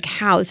trying to think like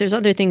how. There's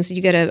other things.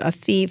 You get a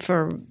fee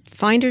for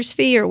finder's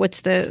fee, or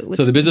what's the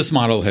So the business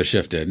model has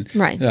shifted.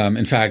 Right.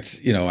 In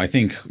fact, I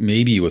think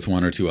maybe with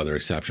one or two other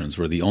exceptions,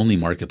 we're the only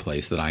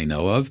marketplace that I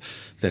know of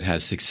that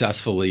has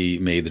successfully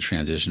made the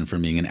transition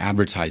from being an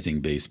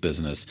advertising-based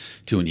business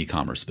to an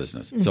e-commerce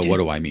business. So what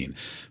do I mean?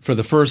 For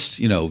the first,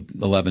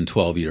 11,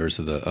 12 years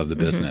of the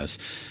business,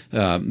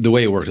 the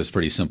way it worked is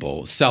pretty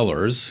simple.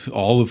 Sellers,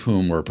 all of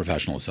whom were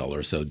professional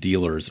sellers, so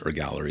dealers or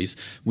galleries,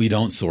 we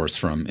don't source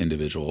from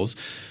individuals,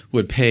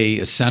 would pay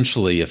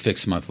essentially a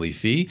fixed monthly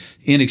fee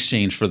in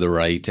exchange for the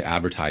right to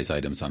advertise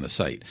items on the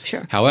site.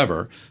 Sure.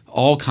 However,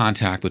 all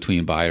contact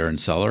between buyer and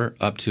seller,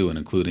 up to and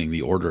including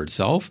the order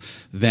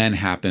itself, then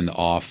happened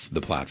off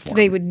the platform.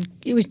 So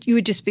you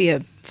would just be a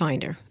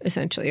finder,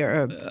 essentially,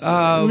 or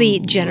a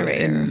lead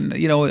generator. And,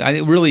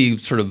 really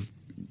sort of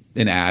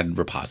an ad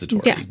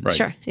repository. Yeah, right?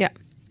 Sure, yeah.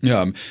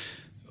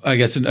 I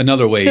guess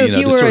another way. So if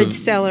you were a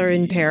seller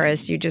in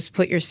Paris, you just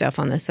put your stuff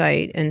on the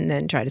site and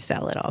then try to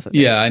sell it off of it.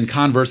 Yeah, and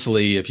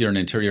conversely, if you're an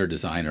interior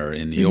designer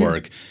in New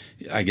York,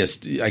 I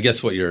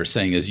guess what you're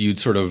saying is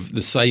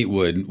the site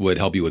would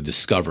help you with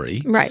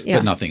discovery, right? Yeah.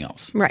 But nothing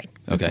else, right?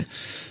 Okay.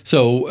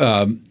 So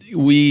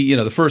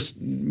the first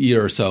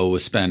year or so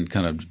was spent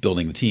kind of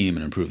building the team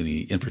and improving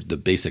the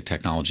basic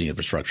technology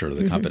infrastructure of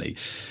the company.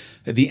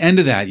 At the end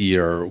of that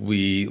year,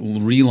 we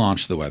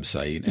relaunched the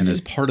website, and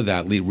as part of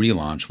that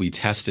relaunch, we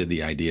tested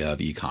the idea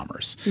of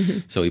e-commerce.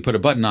 So we put a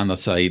button on the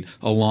site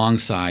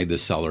alongside the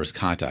seller's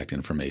contact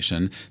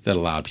information that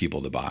allowed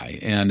people to buy.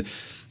 And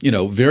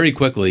very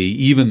quickly,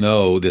 even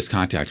though this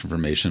contact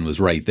information was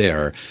right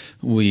there,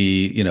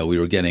 we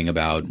were getting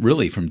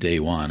really from day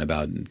one,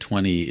 about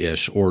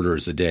 20-ish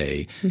orders a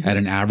day at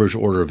an average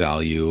order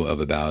value of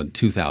about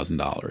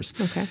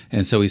 $2,000. Okay.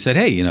 And so we said,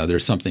 hey,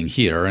 there's something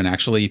here. And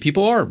actually,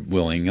 people are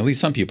willing, at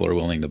least some people are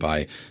willing to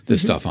buy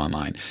this stuff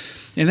online.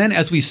 And then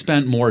as we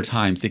spent more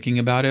time thinking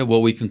about it,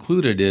 what we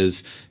concluded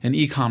is an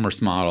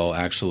e-commerce model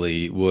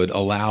actually would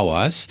allow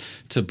us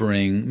to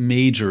bring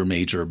major,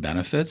 major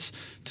benefits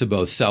to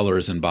both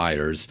sellers and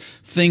buyers,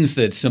 things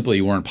that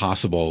simply weren't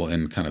possible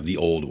in kind of the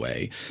old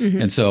way.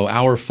 And so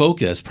our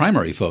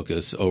primary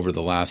focus over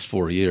the last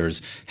 4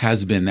 years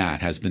has been to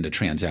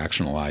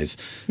transactionalize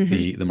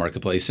the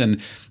marketplace.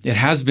 And it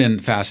has been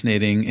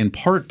fascinating in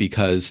part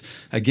because,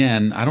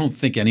 again, I don't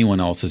think anyone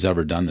else has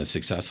ever done this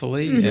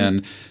successfully.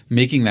 And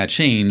making that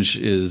change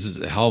is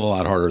a hell of a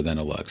lot harder than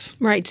it looks.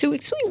 Right. So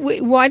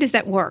explain, why does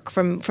that work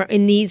from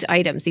in these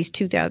items, these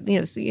 2,000,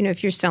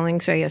 if you're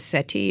selling, say, a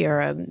settee or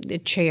a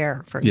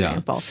chair, for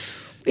example.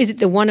 Is it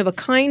the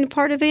one-of-a-kind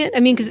part of it? I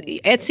mean, because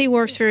Etsy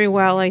works very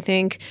well, I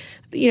think.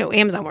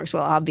 Amazon works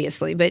well,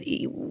 obviously. But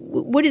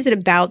what is it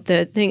about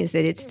the thing? Is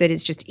that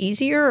it's just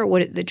easier, or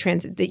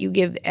that you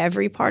give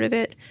every part of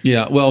it?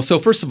 Yeah. Well, so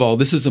first of all,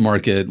 this is a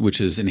market which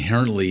is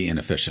inherently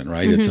inefficient,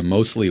 right? It's a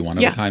mostly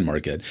one-of-a-kind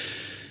market.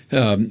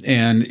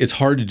 And it's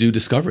hard to do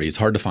discovery. It's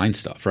hard to find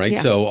stuff, right? Yeah.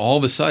 So all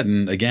of a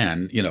sudden,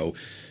 again,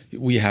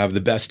 we have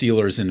the best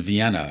dealers in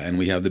Vienna, and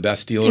we have the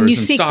best dealers in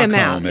Stockholm,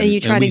 and you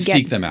try and we to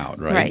seek them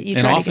out, right? Right.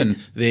 And often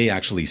they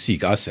actually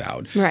seek us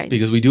out, right?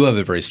 Because we do have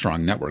a very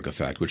strong network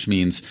effect, which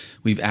means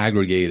we've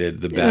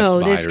aggregated the best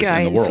buyers this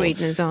guy in the world.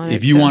 Sweden is on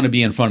if you want to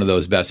be in front of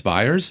those best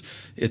buyers,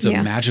 it's a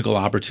magical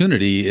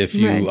opportunity. If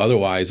you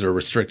otherwise are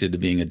restricted to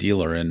being a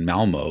dealer in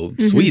Malmo,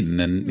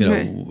 Sweden,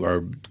 and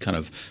are kind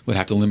of would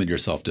have to limit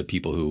yourself to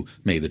people who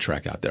made the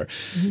trek out there.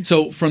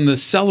 So from the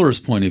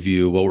seller's point of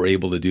view, what we're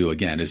able to do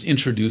again is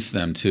introduce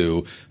them to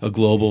a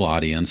global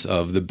audience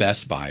of the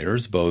best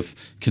buyers, both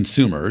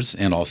consumers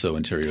and also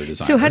interior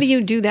designers. So how do you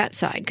do that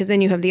side? Because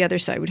then you have the other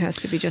side, which has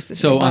to be just as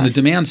So robust. on the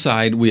demand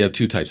side, we have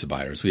two types of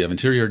buyers. We have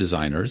interior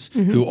designers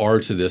who are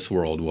to this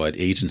world what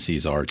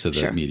agencies are to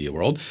the media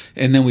world.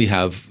 And then we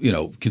have,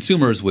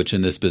 consumers, which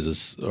in this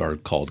business are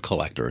called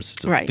collectors.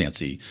 It's a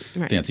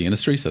fancy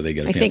industry, so they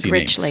get a fancy name. I think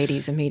rich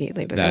ladies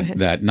immediately, but go ahead.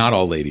 That not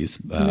all ladies,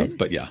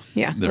 but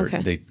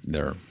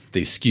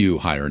they skew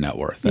higher net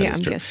worth. That is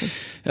true. I'm guessing.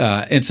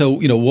 And so,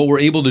 what we're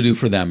able to do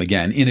for them,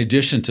 again, in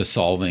addition to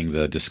solving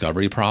the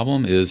discovery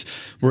problem, is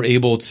we're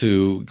able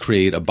to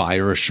create a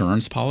buyer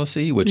assurance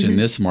policy, which in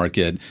this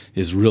market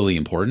is really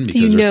important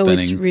because they're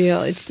spending.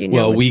 It's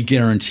real. We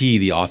guarantee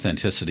the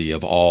authenticity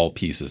of all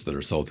pieces that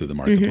are sold through the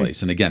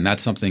marketplace. And again,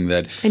 that's something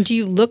that. And do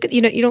you look at?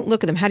 You don't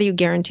look at them. How do you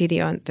guarantee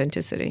the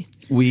authenticity?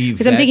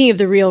 Because I'm thinking of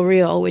the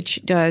Real,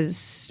 which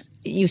does.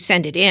 You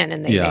send it in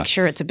and they make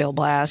sure it's a Bill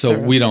Blass. So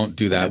we don't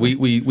do that.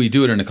 We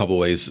do it in a couple of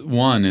ways.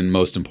 One, and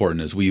most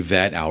important, is we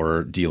vet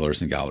our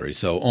dealers and galleries.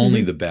 So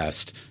only the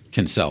best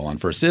can sell on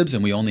 1stDibs,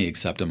 and we only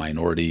accept a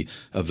minority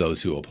of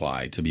those who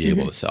apply to be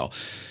able to sell.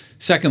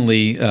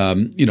 Secondly,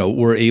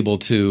 we're able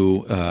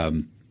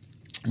to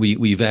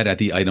we vet at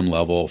the item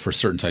level for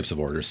certain types of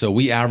orders. So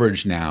we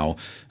average now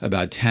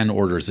about 10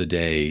 orders a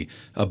day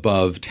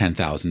above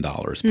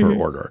 $10,000 per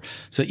order.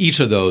 So each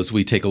of those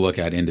we take a look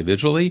at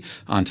individually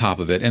on top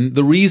of it. And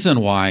the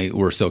reason why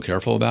we're so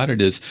careful about it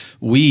is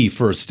we,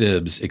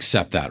 1stDibs,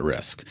 accept that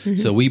risk.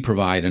 So we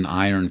provide an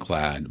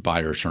ironclad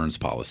buyer assurance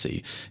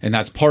policy. And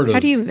that's part of – How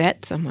do you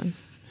vet someone?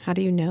 How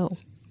do you know?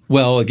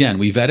 Well, again,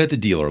 we vet at the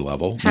dealer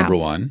level, How? number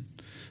one.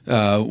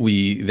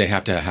 They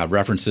have to have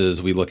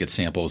references. We look at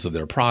samples of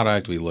their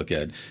product. We look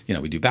at,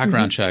 we do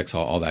background checks,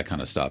 all that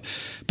kind of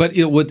stuff. But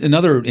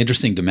another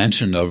interesting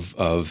dimension of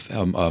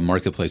a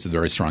marketplace with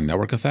very strong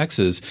network effects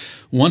is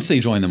once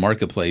they join the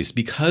marketplace,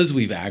 because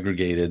we've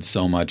aggregated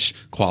so much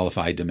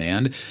qualified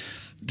demand,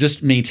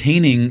 just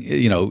maintaining,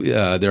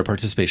 their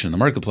participation in the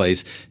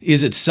marketplace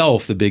is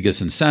itself the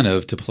biggest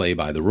incentive to play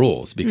by the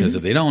rules. Because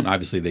if they don't,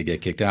 obviously they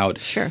get kicked out.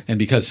 Sure. And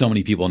because so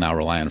many people now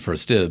rely on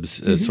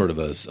 1stDibs as sort of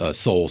a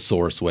sole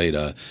source way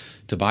to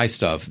buy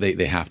stuff,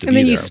 they have to be there.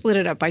 And then you split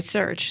it up by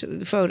search, a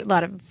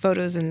lot of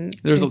photos and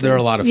there are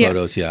a lot of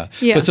photos, yeah.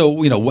 But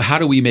so, how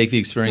do we make the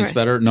experience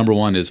better? Number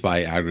one is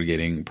by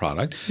aggregating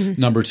product.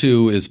 Number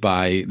two is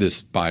by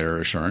this buyer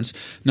assurance.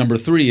 Number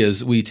three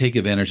is we take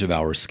advantage of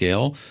our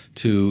scale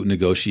to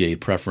negotiate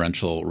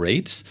preferential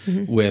rates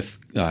with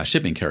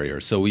shipping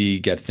carriers. So we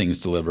get things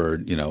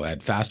delivered,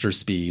 at faster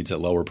speeds, at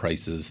lower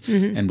prices,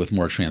 and with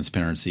more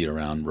transparency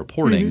around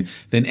reporting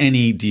than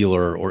any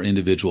dealer or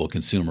individual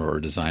consumer or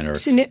designer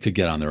could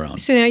get on their own.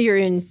 So now you're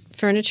in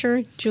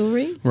furniture,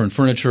 jewelry? We're in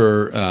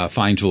furniture,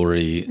 fine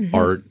jewelry,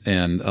 art,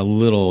 and a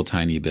little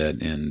tiny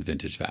bit in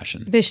vintage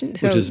fashion, which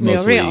is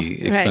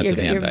mostly expensive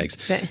handbags.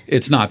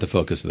 It's not the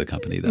focus of the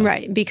company, though.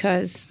 Right,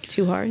 because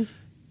too hard?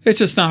 It's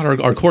just not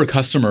our core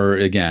customer.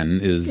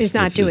 Again, is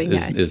not doing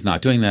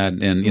that,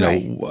 and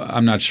know,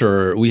 I'm not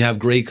sure. We have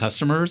great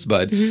customers,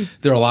 but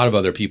there are a lot of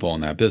other people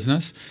in that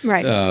business.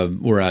 Right.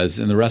 Whereas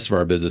in the rest of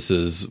our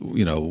businesses,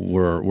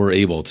 we're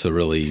able to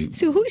really.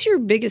 So, who's your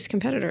biggest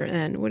competitor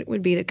then? What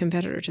would be the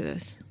competitor to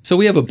this? So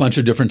we have a bunch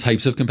of different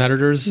types of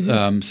competitors.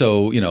 In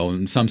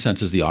some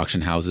senses, the auction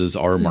houses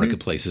are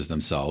marketplaces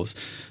themselves.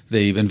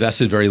 They've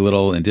invested very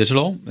little in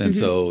digital, and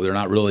so they're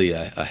not really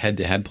a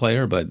head-to-head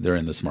player, but they're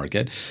in this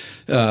market.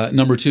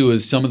 Number two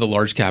is some of the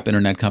large cap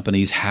internet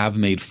companies have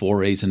made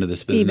forays into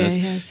this business.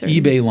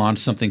 eBay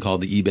launched something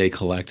called the eBay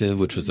Collective,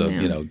 which was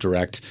a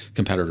direct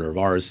competitor of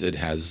ours. It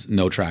has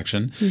no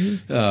traction.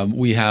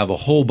 We have a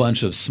whole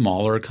bunch of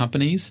smaller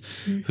companies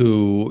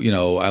who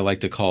I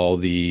like to call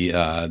the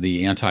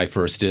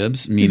anti-first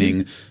dibs,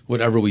 meaning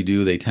whatever we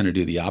do, they tend to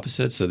do the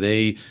opposite. So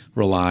they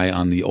rely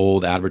on the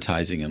old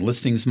advertising and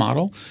listings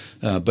model.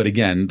 But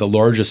again, the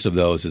largest of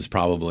those is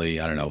probably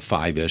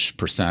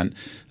 5-ish%,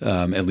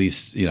 at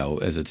least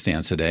as it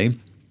stands today.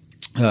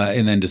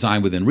 And then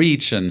design within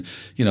reach, and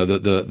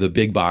the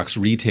big box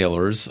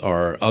retailers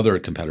are other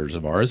competitors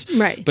of ours.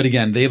 Right. But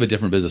again, they have a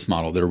different business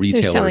model. They're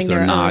retailers.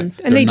 They're not,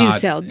 and they do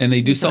sell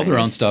their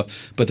own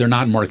stuff, but they're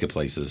not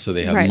marketplaces. So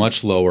they have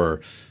much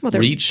lower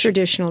they're reach.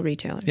 Traditional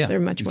retailers. Yeah, they're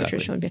much more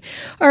exactly.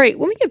 traditional. All right.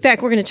 When we get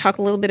back, we're going to talk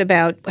a little bit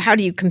about how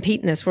do you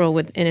compete in this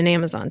world in an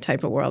Amazon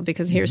type of world,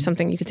 because here's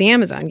something you could see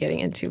Amazon getting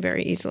into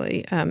very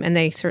easily, and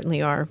they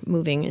certainly are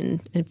moving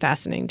in a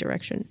fascinating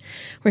direction.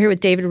 We're here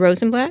with David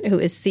Rosenblatt, who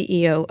is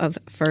CEO of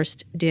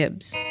First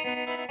Dibs.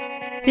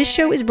 This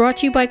show is brought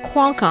to you by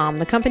Qualcomm,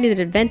 the company that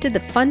invented the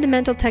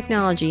fundamental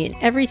technology in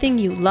everything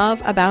you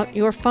love about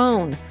your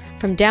phone.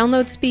 From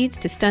download speeds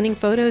to stunning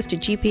photos to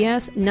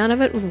GPS, none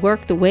of it would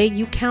work the way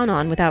you count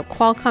on without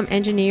Qualcomm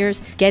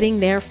engineers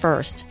getting there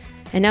first.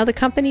 And now the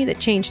company that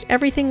changed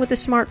everything with the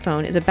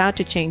smartphone is about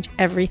to change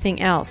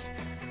everything else.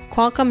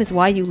 Qualcomm is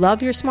why you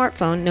love your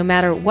smartphone no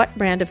matter what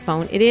brand of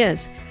phone it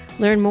is.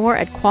 Learn more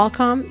at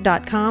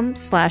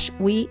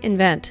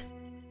qualcomm.com/weinvent.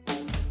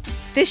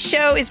 This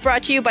show is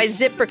brought to you by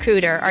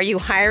ZipRecruiter. Are you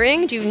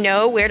hiring? Do you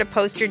know where to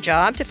post your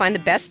job to find the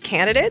best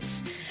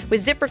candidates?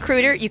 With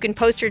ZipRecruiter, you can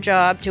post your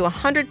job to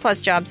 100-plus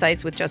job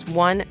sites with just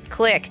one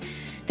click.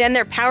 Then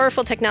their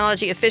powerful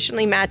technology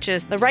efficiently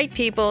matches the right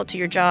people to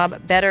your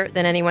job better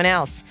than anyone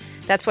else.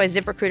 That's why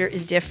ZipRecruiter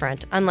is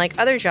different. Unlike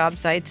other job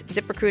sites,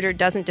 ZipRecruiter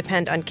doesn't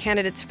depend on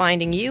candidates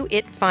finding you,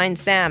 it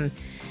finds them.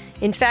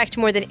 In fact,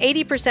 more than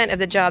 80% of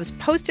the jobs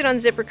posted on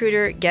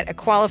ZipRecruiter get a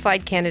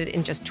qualified candidate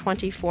in just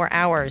 24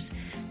 hours.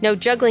 No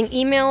juggling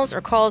emails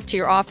or calls to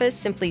your office.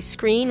 Simply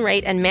screen,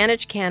 rate, and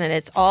manage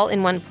candidates all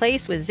in one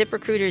place with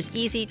ZipRecruiter's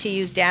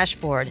easy-to-use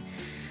dashboard.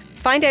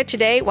 Find out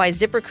today why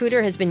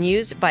ZipRecruiter has been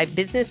used by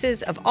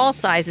businesses of all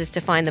sizes to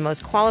find the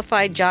most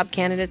qualified job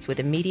candidates with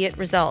immediate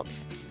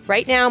results.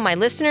 Right now, my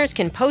listeners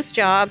can post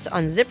jobs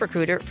on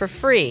ZipRecruiter for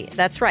free.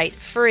 That's right,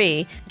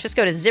 free. Just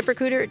go to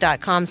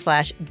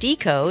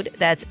ZipRecruiter.com/decode.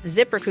 That's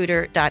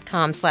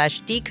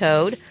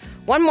ZipRecruiter.com/decode.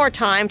 One more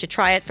time to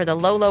try it for the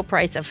low, low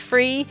price of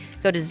free.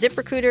 Go to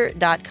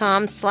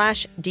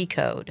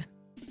ZipRecruiter.com/decode.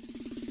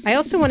 I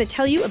also want to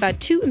tell you about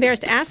Too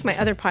Embarrassed to Ask, my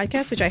other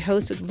podcast, which I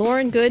host with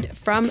Lauren Good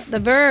from The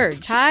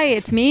Verge. Hi,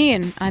 it's me,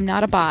 and I'm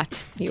not a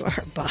bot. You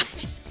are a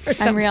bot.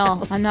 I'm real.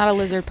 Else. I'm not a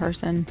lizard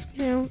person.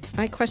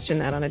 I question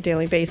that on a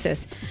daily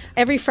basis.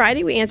 Every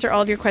Friday, we answer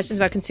all of your questions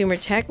about consumer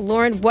tech.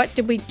 Lauren, what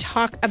did we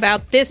talk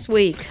about this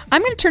week?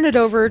 I'm going to turn it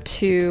over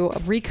to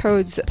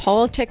Recode's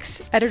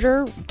politics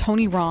editor,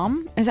 Tony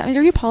Rom. Are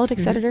you a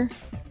politics editor?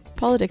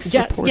 Politics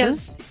reporter?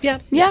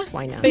 Yes,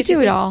 why not? We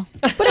do it all.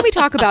 What did we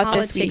talk about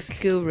this week?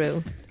 Politics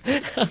guru.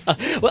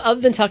 Well,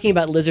 other than talking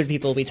about lizard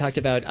people, we talked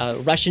about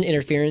Russian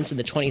interference in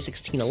the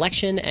 2016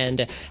 election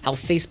and how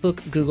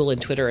Facebook, Google,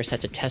 and Twitter are set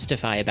to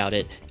testify about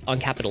it on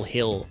Capitol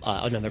Hill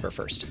on November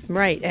 1st.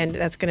 Right, and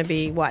that's going to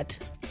be what?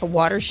 A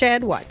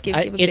watershed? What?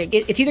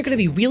 It's either going to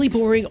be really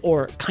boring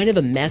or kind of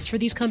a mess for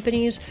these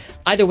companies.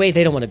 Either way,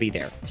 they don't want to be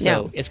there.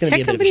 So it's going to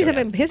be a bit of a showdown. Tech companies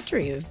have a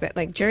history of,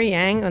 like Jerry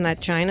Yang on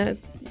that China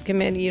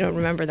committee. You don't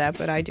remember that,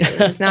 but I do. It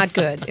was not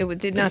good. It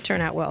did not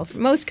turn out well.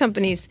 Most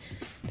companies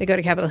that go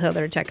to Capitol Hill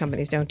that are tech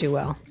companies don't do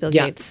well. Bill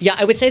Gates. Yeah,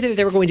 I would say that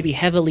they were going to be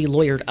heavily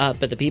lawyered up,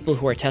 but the people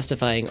who are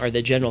testifying are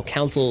the general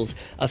counsels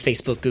of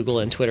Facebook, Google,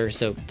 and Twitter,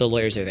 so the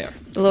lawyers are there.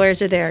 The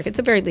lawyers are there. It's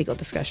a very legal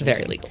discussion.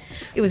 Very legal.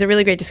 It was a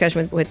really great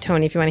discussion with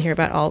Tony, if you want to hear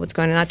about all what's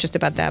going on, not just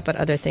about that, but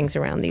other things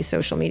around these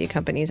social media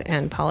companies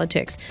and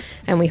politics.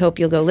 And we hope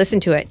you'll go listen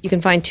to it. You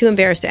can find Too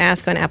Embarrassed to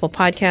Ask on Apple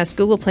Podcasts,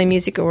 Google Play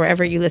Music, or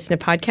wherever you listen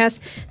to podcasts.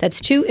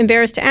 That's Too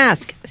Embarrassed to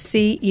Ask.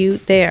 See you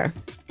there.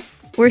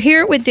 We're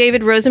here with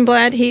David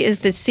Rosenblatt. He is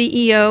the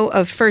CEO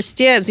of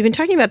 1stDibs. We've been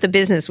talking about the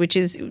business, which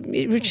is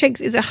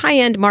a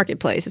high-end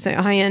marketplace. It's a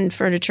high-end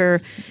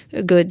furniture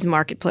goods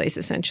marketplace,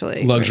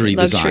 essentially. Luxury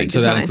design.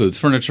 So that includes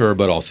furniture,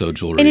 but also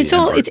jewelry. And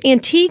it's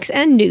antiques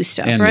and new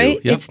stuff, and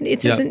right? New.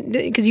 Yep.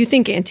 Because you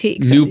think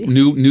antiques.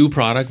 New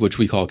product, which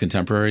we call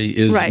contemporary,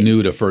 is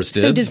new to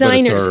 1stDibs. So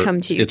designers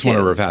come to you. It's one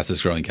of our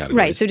fastest growing categories.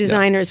 Right. So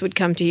designers would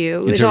come to you.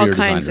 There's all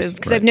kinds of,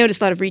 because I've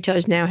noticed a lot of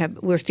retailers now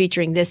we're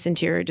featuring this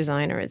interior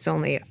designer. It's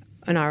only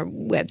on our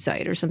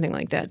website or something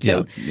like that.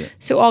 So,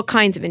 so all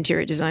kinds of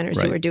interior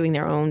designers who are doing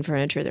their own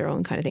furniture, their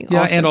own kind of thing.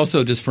 Yeah, and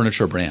also just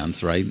furniture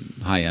brands, right?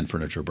 High-end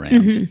furniture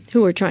brands.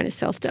 Who are trying to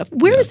sell stuff.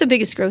 Where is the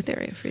biggest growth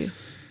area for you?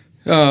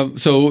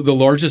 So the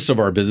largest of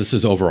our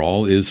businesses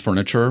overall is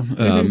furniture.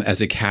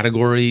 As a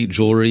category,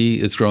 jewelry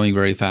is growing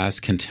very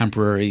fast.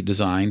 Contemporary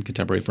design,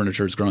 contemporary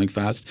furniture is growing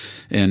fast.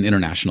 And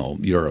international,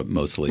 Europe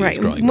mostly, is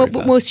growing very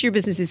fast. Most of your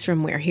business is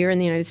from where? Here in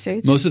the United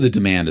States? Most of the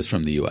demand is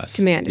from the U.S.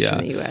 Demand is from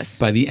the U.S.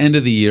 By the end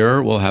of the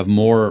year, we'll have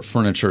more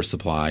furniture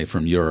supply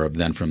from Europe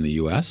than from the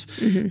U.S.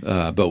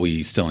 But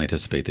we still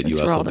anticipate that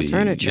U.S. will be.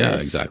 Furniture yeah,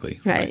 exactly.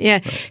 Right.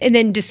 Right. And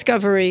then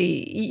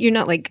Discovery, you're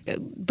not like a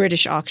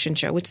British auction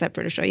show. What's that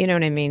British show? You know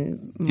what I mean?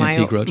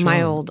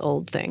 My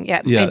old thing.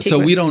 Yeah. Yeah. So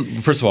we don't.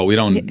 First of all, we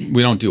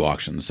don't do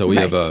auctions. So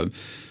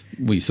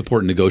we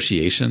support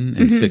negotiation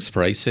and fixed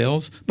price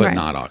sales, but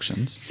not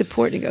auctions.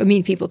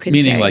 People can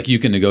meaning say, like you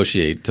can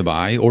negotiate to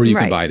buy, or you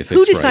can buy to fixed price.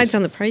 Who decides price.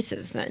 on the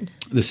prices then?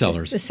 The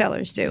sellers. The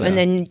sellers do, and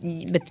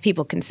then but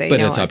people can say. But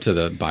it's up to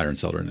the buyer and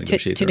seller to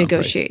negotiate. To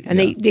negotiate, and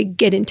they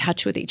get in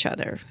touch with each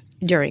other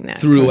during that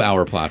through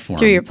our platform,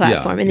 through your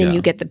platform, and then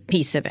you get the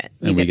piece of it,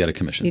 and we get a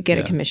commission. You get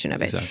a commission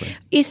of it. Exactly.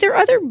 Is there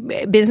other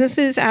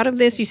businesses out of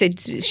this? You said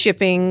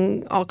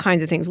shipping, all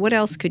kinds of things. What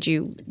else could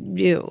you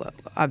do?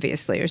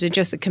 Obviously, or is it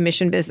just the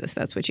commission business?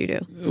 That's what you do.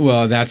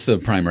 Well, that's the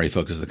primary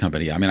focus of the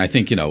company. I mean, I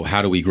think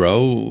how do we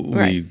grow?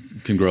 We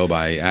can grow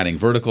by adding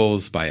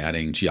verticals, by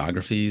adding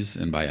geographies,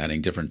 and by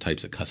adding different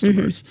types of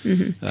customers.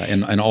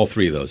 And all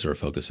three of those are a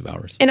focus of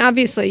ours. And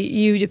obviously,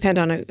 you depend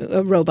on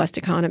a robust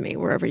economy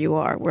wherever you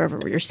are, wherever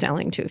you're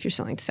selling to. If you're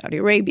selling to Saudi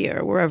Arabia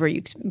or wherever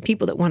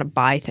people that want to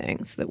buy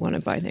things,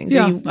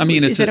 Yeah, I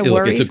mean, it's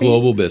a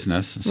global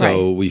business,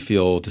 so we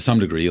feel to some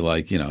degree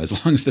like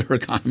as long as there are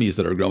economies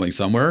that are growing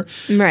somewhere,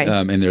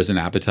 and there's an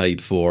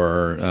appetite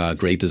for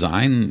great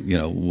design,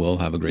 we'll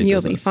have a great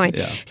business. You'll be fine.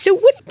 Yeah. So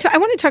I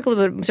want to talk a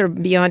little bit sort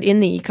of beyond in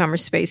the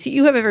e-commerce space.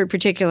 You have a very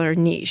particular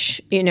niche,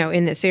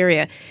 in this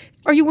area.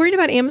 Are you worried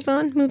about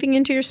Amazon moving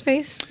into your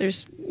space?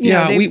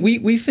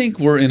 We think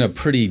we're in a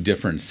pretty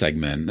different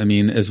segment. I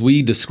mean, as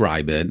we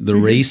describe it, the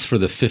race for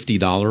the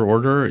 $50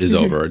 order is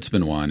over. It's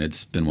been won.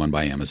 It's been won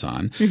by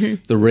Amazon.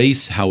 The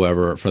race,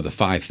 however, for the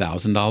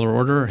 $5,000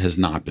 order has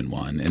not been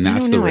won, and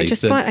that's the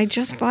race. I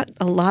just bought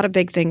a lot of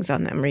big things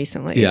on them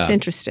recently. Yeah. It's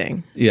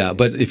interesting. Yeah,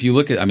 but if you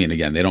look at,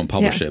 again, they don't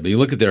publish it, but you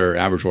look at their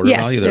average order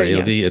value, their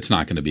AOV, it's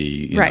not going to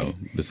be,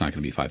 it's not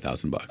going to be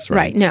 $5,000,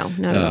 right? No,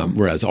 not at all.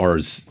 Whereas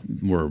ours,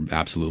 we're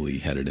absolutely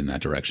headed in that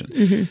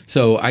direction.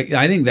 So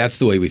I think that's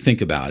the way we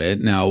think about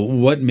it. Now,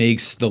 what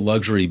makes the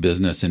luxury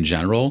business in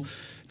general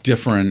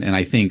different and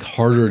I think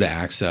harder to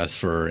access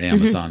for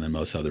Amazon than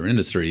most other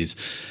industries,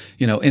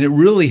 and it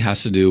really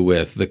has to do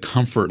with the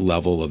comfort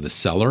level of the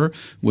seller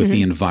with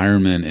the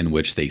environment in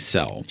which they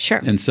sell. Sure.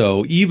 And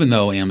so even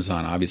though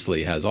Amazon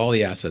obviously has all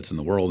the assets in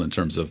the world in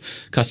terms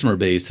of customer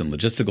base and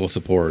logistical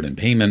support and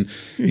payment,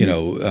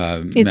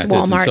 it's methods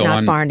Walmart, and so not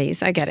on.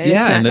 Barney's. I get it.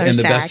 Yeah, and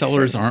the best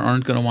sellers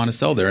aren't going to want to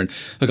sell there. And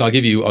look, I'll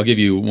give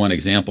you one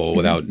example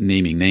without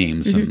naming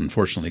names,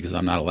 unfortunately, because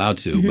I'm not allowed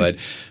to. But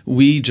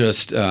we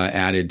just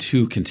added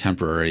 2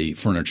 contemporary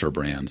furniture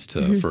brands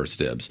to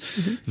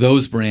 1stDibs.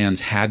 Those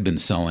brands had been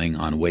selling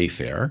on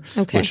Wayfair,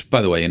 which,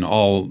 by the way, in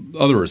all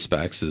other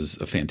respects is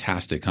a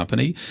fantastic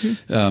company.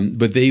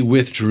 But they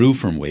withdrew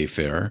from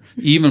Wayfair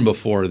even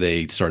before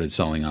they started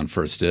selling on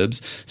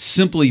 1stDibs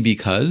simply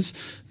because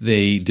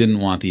they didn't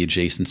want the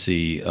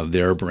adjacency of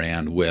their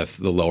brand with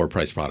the lower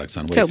price products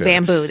on Wayfair. So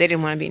Bamboo, they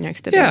didn't want to be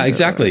next to Bamboo. Yeah,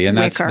 exactly. And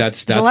that's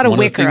a lot of one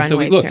of the things that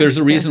we look. There's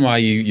a reason why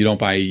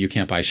you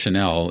can't buy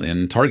Chanel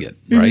in Target,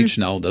 right?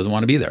 Chanel doesn't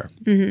want to be there,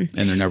 and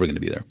they're never going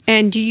to be there.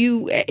 And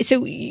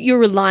so you're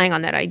relying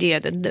on that idea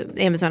that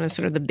Amazon is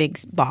sort of the big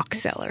box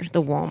seller,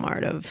 the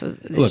Walmart of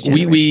this Look,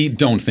 we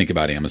don't think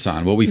about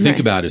Amazon. What we think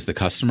about is the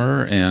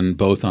customer, and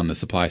both on the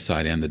supply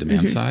side and the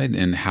demand side,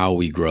 and how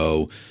we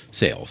grow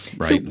sales,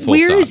 right? So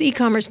where is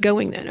e-commerce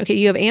going then? Okay,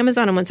 you have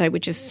Amazon on one side,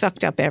 which has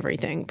sucked up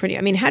everything.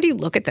 How do you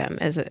look at them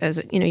as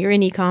you're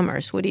in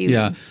e-commerce? What do you?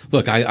 Yeah,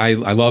 look, I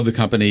love the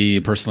company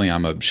personally.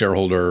 I'm a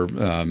shareholder.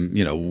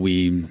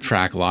 We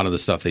track a lot of the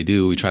stuff they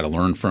do. We try to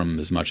learn from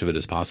as much of it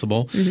as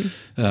possible.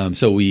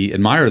 So we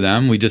admire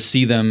them. We just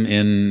see them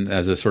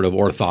as a sort of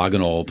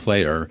orthogonal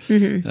player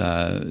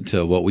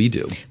to what we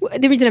do.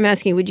 The reason I'm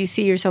asking, would you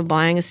see yourself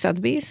buying a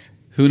Sotheby's?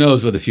 Who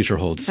knows what the future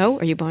holds? Oh,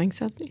 are you buying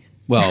Sotheby's?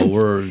 Well,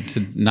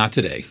 not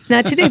today.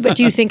 Not today, but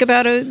do you think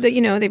about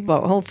they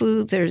bought Whole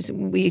Foods.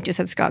 We just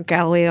had Scott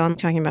Galloway on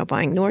talking about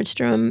buying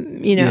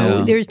Nordstrom.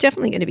 There's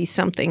definitely going to be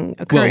something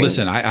occurring. Well,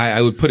 listen,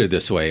 I would put it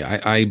this way.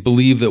 I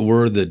believe that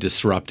we're the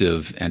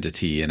disruptive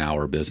entity in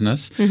our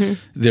business. Mm-hmm.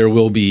 There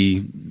will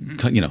be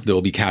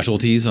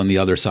casualties on the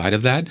other side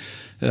of that.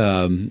 Who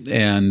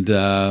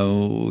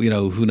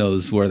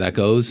knows where that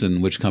goes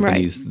and which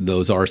companies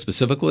those are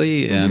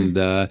specifically. Mm-hmm.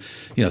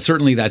 And,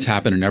 certainly that's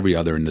happened in every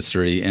other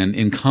industry. And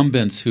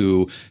incumbents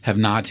who have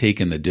not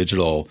taken the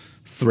digital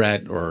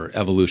threat or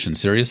evolution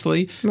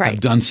seriously have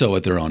done so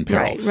at their own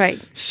peril. Right.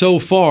 So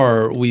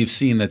far, we've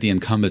seen that the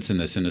incumbents in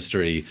this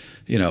industry,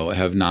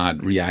 have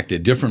not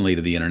reacted differently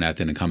to the internet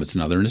than incumbents in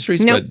other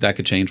industries. But that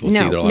could change. We'll see.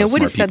 There are a lot of what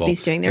smart is Sotheby's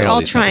people doing? They're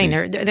all trying.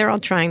 They're all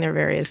trying their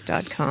various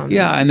 .com.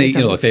 Yeah, and they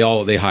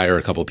they hire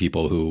a couple of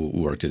people who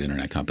worked at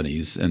internet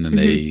companies, and then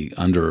they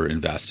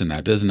underinvest in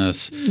that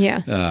business.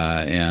 Yeah,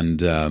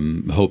 and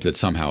hope that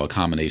somehow a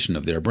combination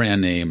of their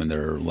brand name and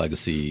their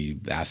legacy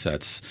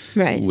assets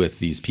with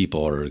these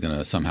people are going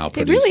to somehow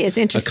produce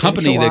a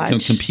company that can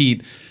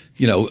compete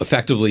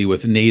effectively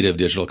with native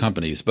digital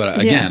companies. But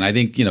again, I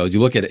think, as you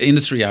look at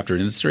industry after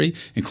industry,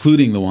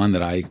 including the one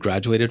that I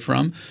graduated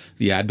from,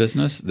 the ad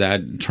business,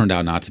 that turned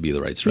out not to be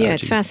the right strategy. Yeah,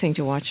 it's fascinating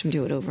to watch them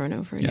do it over and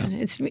over again. Yeah.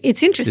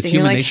 It's interesting. It's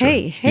You're like, nature.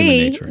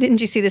 hey, didn't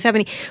you see this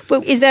happening?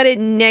 But is that a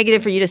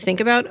negative for you to think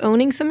about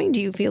owning something?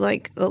 Do you feel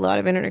like a lot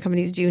of internet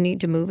companies do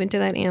need to move into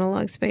that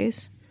analog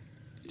space?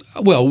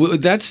 Well,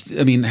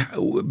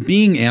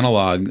 being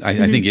analog,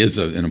 I think, is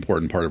an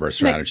important part of our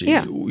strategy.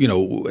 Yeah.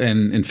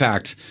 And in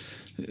fact,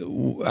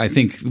 I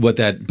think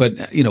whether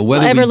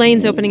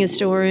Everlane's opening a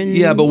store in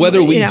but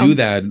whether we do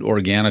that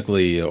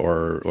organically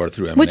or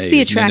through M&A, what's the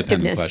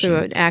attractiveness through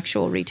an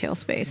actual retail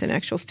space, an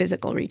actual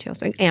physical retail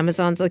space?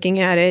 Amazon's looking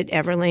at it.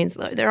 Everlane's,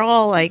 they're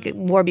all like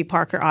Warby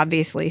Parker.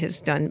 Obviously, has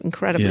done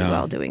incredibly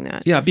well doing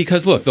that. Yeah,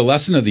 because look, the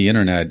lesson of the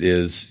internet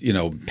is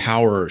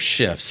power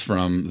shifts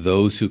from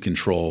those who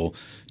control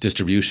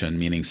distribution,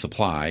 meaning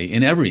supply,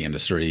 in every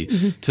industry,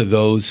 to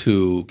those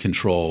who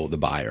control the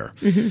buyer.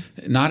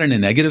 Mm-hmm. Not in a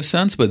negative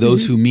sense, but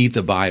those who meet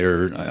the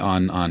buyer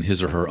on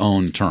his or her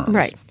own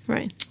terms.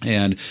 Right.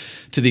 And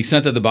to the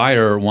extent that the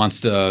buyer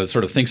wants to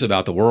sort of thinks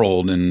about the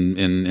world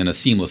in a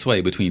seamless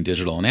way between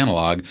digital and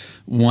analog,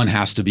 one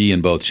has to be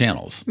in both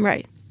channels.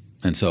 Right.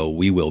 And so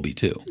we will be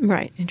too.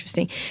 Right.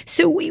 Interesting.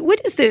 So what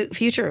is the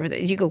future of it? Do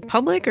you go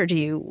public or are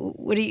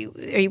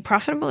you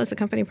profitable? Is the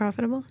company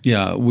profitable?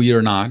 Yeah, we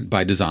are not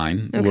by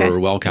design. Okay. We're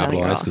well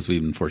capitalized because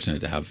we've been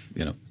fortunate to have,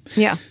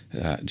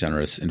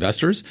 generous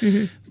investors.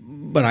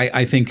 Mm-hmm. But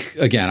I think,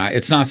 again,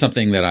 it's not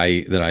something that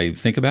I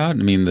think about.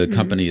 I mean, the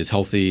company is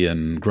healthy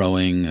and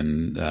growing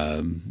and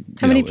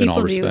how many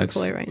people do you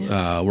employ right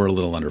now? We're a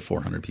little under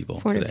 400 people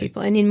 400 today.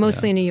 people. And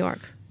mostly in New York?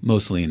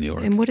 Mostly in New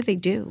York. And what do they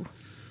do?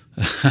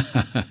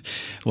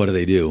 What do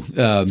they do?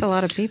 It's a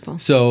lot of people.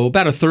 So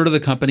about a third of the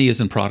company is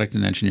in product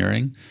and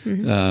engineering,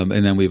 and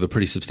then we have a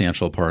pretty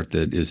substantial part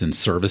that is in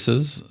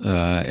services,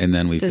 and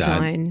then we've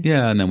design.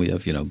 And then we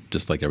have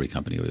just like every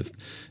company, we have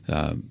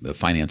a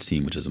finance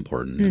team, which is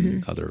important,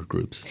 and other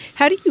groups.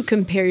 How do you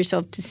compare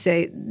yourself to,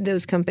 say,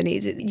 those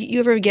companies? You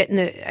ever get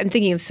I'm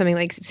thinking of something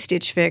like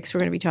Stitch Fix. We're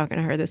going to be talking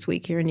to her this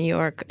week here in New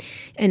York,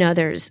 and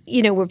others.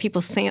 Where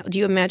people do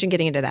you imagine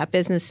getting into that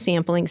business,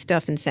 sampling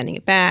stuff and sending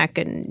it back,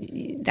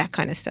 and that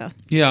kind of stuff?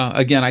 Yeah.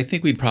 Again, I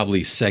think we'd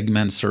probably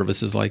segment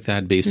services like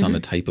that based on the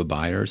type of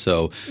buyer.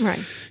 So,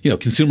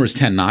 consumers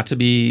tend not to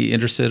be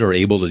interested or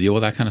able to deal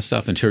with that kind of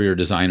stuff. Interior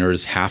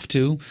designers have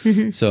to.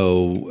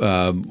 So,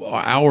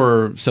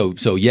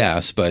 So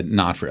yes, but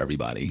not for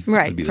everybody.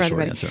 Right. Would be the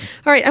short answer.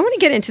 All right. I want to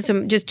get into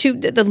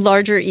the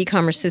larger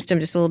e-commerce system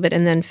just a little bit,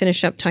 and then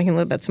finish up talking a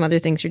little about some other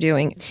things you're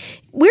doing.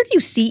 Where do you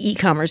see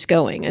e-commerce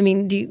going? I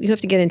mean, do you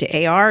have to get into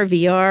AR,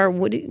 VR?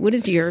 What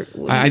is your?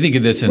 I think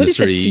in this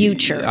industry, what is the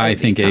future? I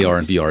think AR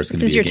and VR is going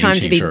to be a game changer. This is your time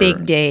to be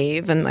Big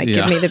Dave and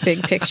give me the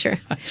big picture.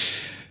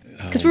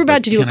 Because we're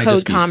about to do a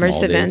Code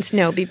Commerce event.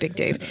 No, be Big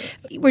Dave.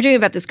 We're doing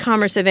about this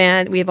commerce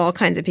event. We have all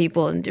kinds of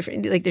people and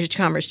different, there's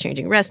commerce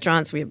changing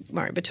restaurants. We have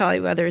Mario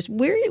Batali, others.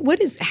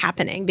 What is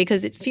happening?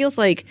 Because it feels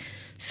like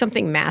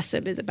something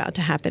massive is about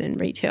to happen in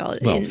retail.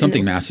 Well,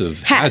 something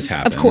massive has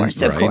happened. Of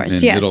course,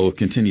 and yes. It'll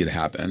continue to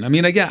happen. I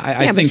mean, I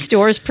think but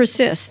stores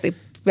persist. The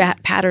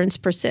patterns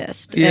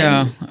persist.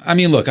 Yeah. I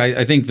mean, look,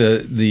 I think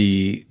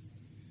the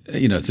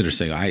it's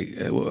interesting.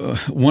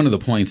 One of the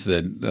points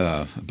that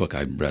a book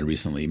I read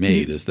recently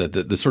made is that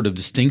the sort of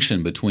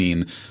distinction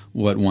between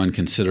what one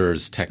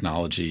considers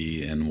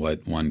technology and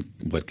what one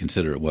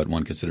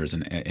considers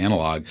an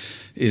analog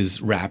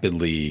is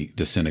rapidly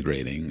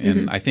disintegrating,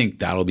 and I think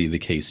that'll be the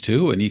case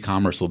too. And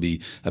e-commerce will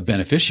be a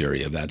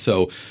beneficiary of that.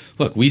 So,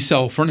 look, we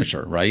sell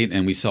furniture, right?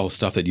 And we sell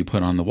stuff that you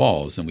put on the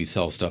walls, and we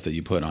sell stuff that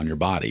you put on your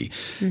body.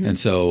 And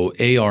so,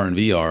 AR and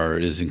VR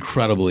is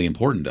incredibly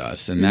important to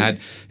us, and that,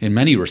 in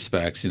many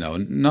respects,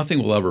 nothing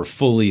will ever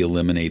fully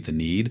eliminate the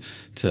need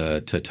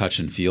to touch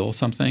and feel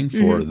something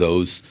for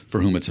those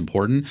for whom it's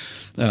important.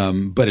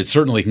 But it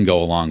certainly can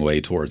go a long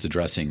way towards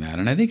addressing that.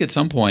 And I think at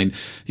some point,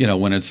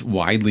 when it's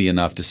widely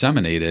enough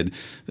disseminated,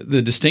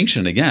 the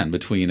distinction, again,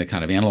 between a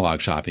kind of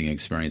analog shopping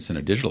experience and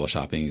a digital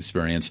shopping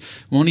experience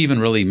won't even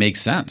really make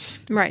sense.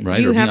 Right.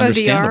 Do you have a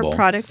VR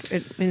product?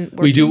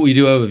 We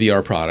do have a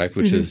VR product,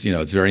 which is,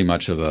 it's very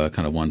much of a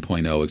kind of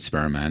 1.0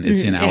 experiment.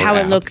 It's in our how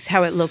app.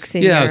 How it looks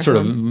in your sort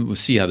home. of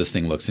see how this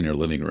thing looks in your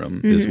living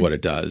room is what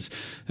it does.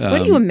 What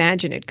do you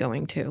imagine it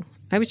going to?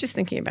 I was just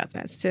thinking about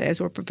that as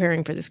we're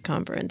preparing for this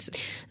conference.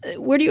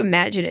 Where do you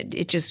imagine it?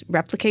 It just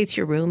replicates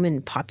your room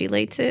and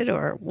populates it,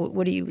 or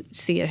what do you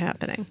see it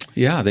happening?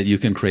 Yeah, that you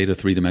can create a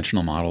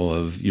three-dimensional model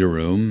of your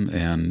room,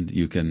 and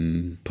you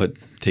can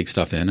take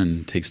stuff in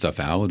and take stuff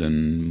out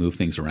and move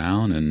things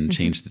around and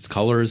change its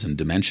colors and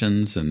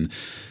dimensions and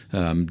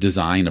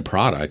design a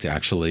product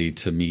actually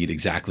to meet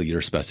exactly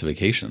your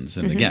specifications.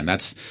 And again,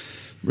 that's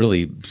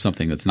really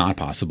something that's not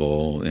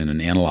possible in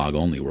an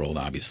analog-only world,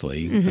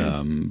 obviously,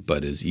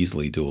 but is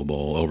easily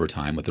doable over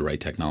time with the right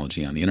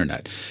technology on the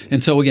internet.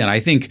 And so, again, I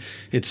think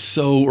it's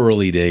so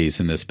early days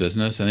in this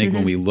business. I think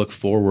when we look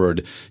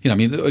forward,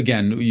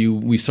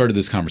 we started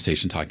this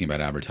conversation talking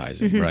about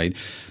advertising, right?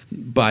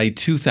 By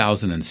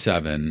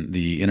 2007,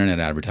 the internet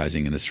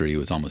advertising industry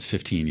was almost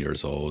 15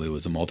 years old. It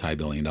was a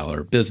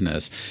multi-billion-dollar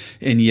business,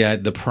 and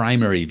yet the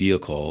primary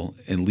vehicle,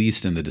 at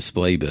least in the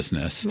display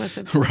business,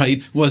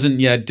 didn't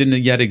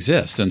yet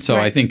exist. And so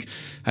I think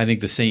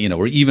the same,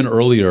 we're even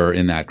earlier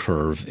in that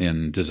curve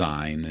in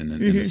design and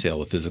in the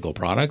sale of physical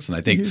products. And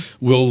I think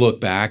we'll look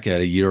back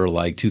at a year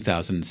like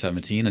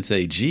 2017 and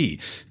say, gee,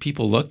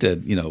 people looked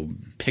at,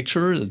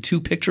 two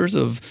pictures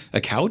of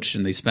a couch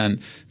and they spent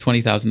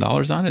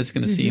 $20,000 on it. It's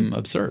going to seem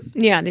absurd.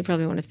 Yeah, they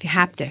probably want to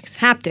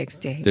haptics,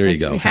 Dave. There you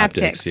go.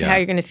 Haptics, how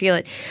you're going to feel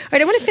it. All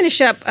right, I want to finish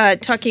up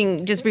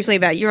talking just briefly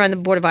about you're on the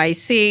board of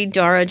IAC.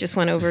 Dara just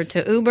went over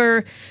to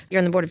Uber. You're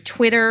on the board of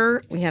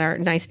Twitter. We had our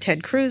nice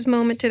Ted Cruz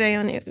moment today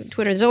on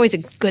Twitter. There's always a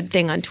good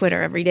thing on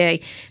Twitter every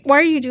day. Why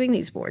are you doing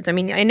these boards? I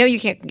mean, I know you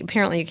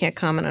can't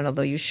comment on it,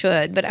 although you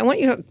should, but I want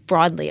you to talk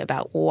broadly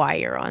about why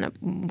you're on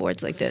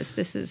boards like this.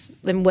 This is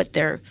and what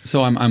they're.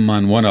 So I'm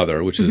on one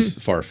other, which is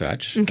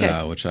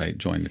Farfetch, which I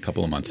joined a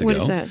couple of months ago. What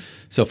is that?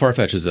 So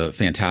Farfetch is a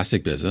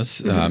fantastic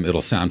business.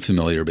 It'll sound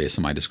familiar based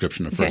on my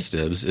description of First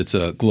Dibs. It's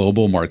a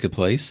global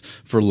marketplace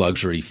for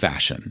luxury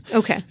fashion.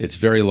 Okay. It's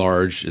very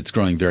large. It's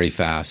growing very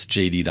fast.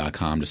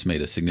 JD.com just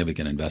made a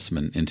significant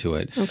investment into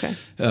it. Okay.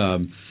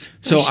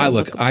 So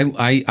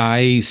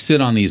I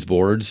sit on these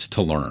boards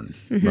to learn,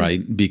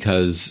 right?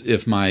 Because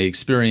if my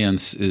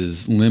experience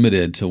is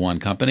limited to one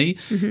company,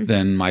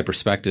 then my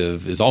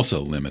perspective is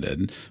also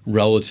limited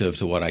relative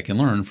to what I can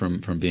learn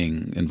from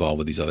being involved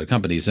with these other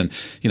companies. And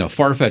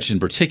Farfetch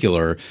in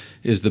particular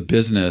is the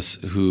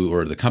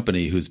the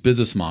company whose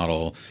business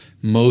model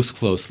most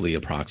closely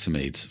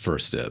approximates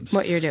First Dibs.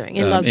 What you're doing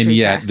in luxury and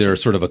yet fashion. they're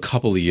sort of a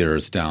couple of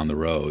years down the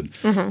road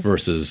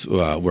versus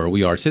where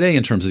we are today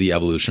in terms of the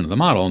evolution of the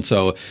model. And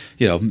so,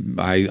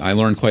 I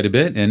learned quite a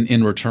bit, and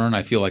in return,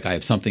 I feel like I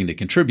have something to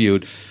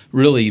contribute,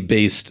 really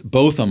based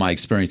both on my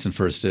experience in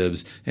First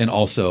Dibs and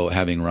also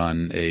having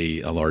run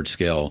a large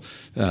scale,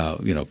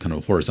 kind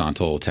of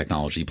horizontal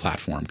technology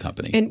platform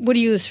company. And what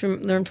do you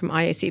learn from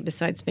IAC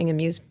besides being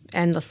amused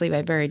endlessly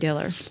by Barry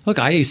Diller? Look,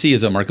 IAC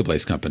is a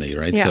marketplace company,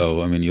 right? Yeah.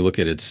 So, you look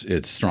at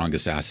its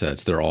strongest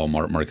assets, they're all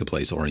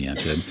marketplace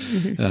oriented.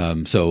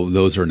 So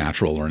those are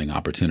natural learning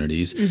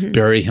opportunities.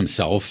 Barry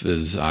himself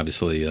is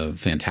obviously a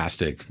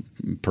fantastic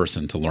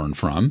person to learn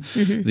from.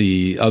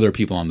 The other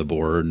people on the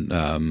board,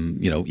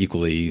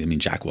 equally,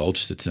 Jack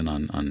Welch sits in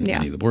on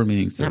many of the board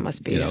meetings. That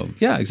must be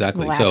yeah,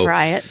 exactly. Laugh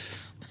riot.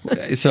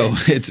 So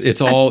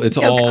it's all.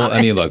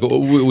 Comment. Look,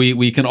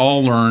 we can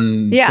all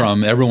learn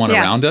from everyone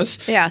around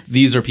us. Yeah.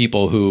 These are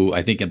people who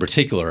I think in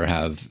particular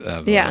have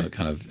a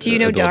kind of Do you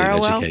know ability Dara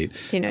to well? educate.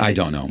 Do you know, I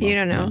don't know. You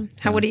don't know.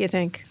 No. What do you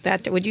think?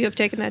 Would you have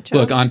taken that job?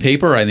 Look, on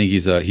paper, I think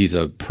he's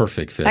a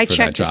perfect fit for that job. I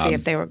checked to see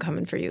if they were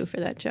coming for you for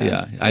that job.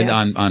 Yeah.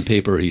 On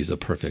paper, he's a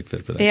perfect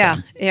fit for that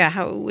job. Yeah.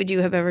 How would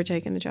you have ever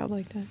taken a job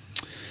like that?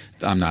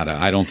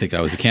 I don't think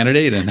I was a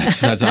candidate, and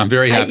that's I'm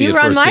very happy. You were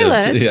on my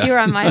list. Yeah. You were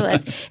on my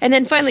list. And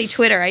then finally,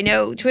 Twitter. I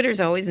know Twitter's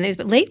always in the news,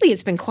 but lately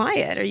it's been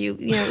quiet.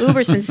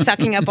 Uber's been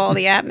sucking up all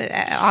the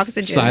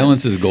oxygen.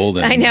 Silence is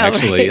golden. I know.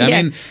 Actually, right?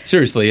 I mean,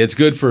 seriously, it's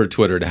good for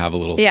Twitter to have a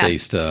little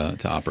space to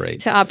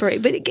operate.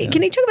 But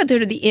can you talk about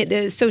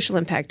the social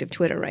impact of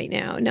Twitter right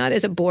now? Not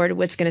as a board,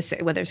 what's going to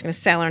say, whether it's going to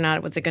sell or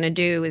not. What's it going to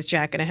do? Is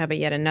Jack going to have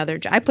yet another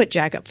job? I put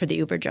Jack up for the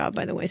Uber job,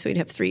 by the way, so he'd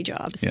have 3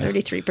 jobs,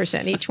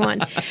 33% each one.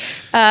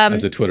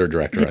 As a Twiker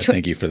director, I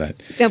thank you for that.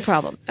 No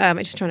problem. I'm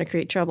just trying to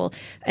create trouble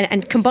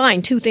and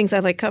combine 2 things I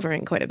like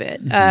covering quite a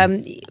bit.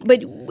 But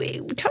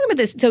talking about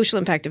the social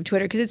impact of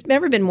Twitter, because it's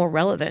never been more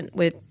relevant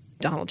with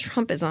Donald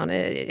Trump is on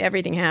it,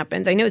 everything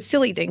happens. I know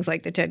silly things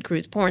like the Ted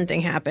Cruz porn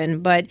thing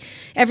happen, but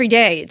every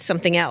day it's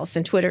something else,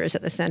 and Twitter is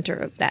at the center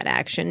of that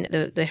action.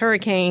 The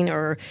hurricane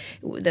or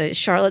the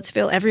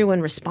Charlottesville,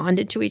 everyone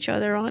responded to each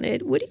other on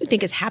it. What do you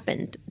think has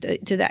happened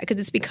to that? Because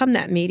it's become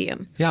that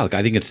medium. Yeah, look,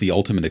 I think it's the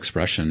ultimate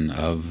expression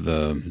of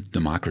the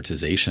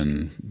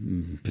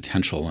democratization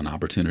potential and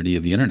opportunity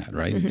of the internet,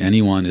 right?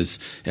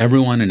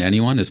 Everyone and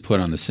anyone is put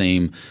on the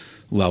same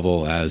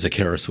level as a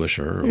Kara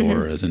Swisher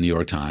or as a New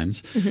York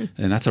Times.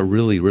 And that's a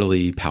really,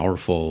 really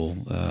powerful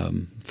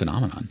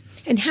phenomenon.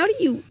 And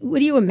what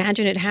do you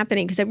imagine it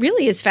happening? Because it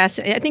really is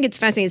fascinating. I think it's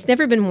fascinating. It's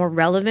never been more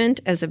relevant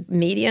as a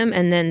medium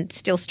and then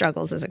still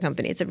struggles as a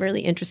company. It's a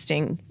really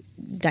interesting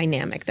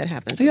dynamic that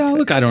happens. Yeah,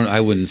 look, I'm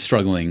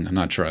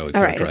not sure I would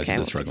characterize it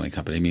as a struggling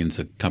company. I mean, it's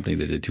a company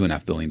that did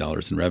 $2.5 billion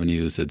in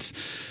revenues.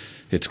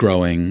 It's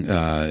growing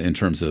in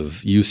terms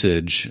of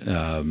usage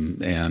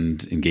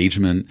and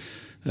engagement.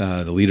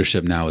 The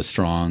leadership now is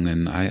strong,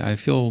 and I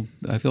feel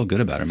good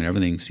about it. I mean,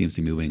 everything seems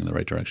to be moving in the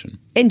right direction.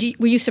 And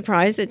were you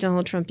surprised that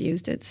Donald Trump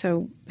used it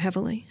so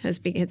heavily?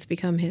 It's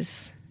become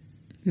his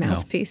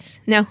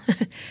mouthpiece? No.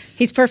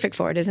 He's perfect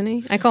for it, isn't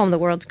he? I call him the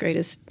world's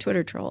greatest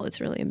Twitter troll.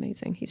 It's really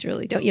amazing. He's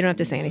really you don't have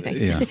to say anything.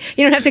 Yeah.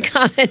 You don't have to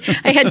comment.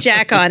 I had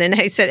Jack on, and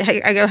I said,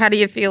 I go, how do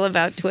you feel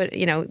about Twitter?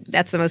 You know,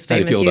 that's the most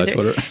famous user. How do you feel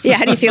about Twitter? Yeah,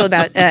 how do you feel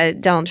about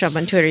Donald Trump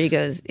on Twitter? He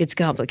goes, it's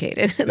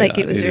complicated. It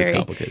is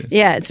complicated.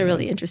 Yeah, it's a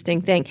really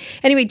interesting thing.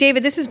 Anyway,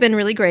 David, this has been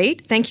really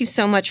great. Thank you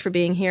so much for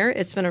being here.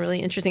 It's been a really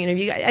interesting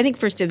interview. I think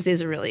First Dibs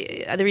is the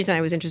reason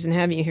I was interested in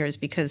having you here is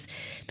because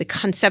the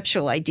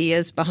conceptual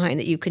ideas behind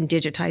that you can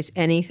digitize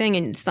anything,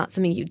 and it's not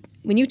something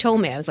when you told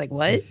me, I was like,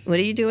 what are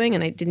you doing?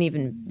 And I didn't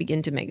even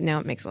begin to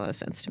now it makes a lot of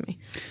sense to me.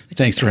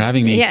 Thanks for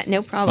having me. Yeah,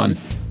 no problem.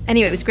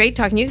 Anyway, it was great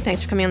talking to you.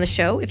 Thanks for coming on the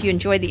show. If you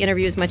enjoyed the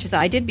interview as much as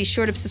I did, be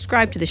sure to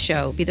subscribe to the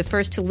show. Be the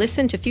first to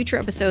listen to future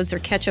episodes or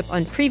catch up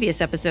on previous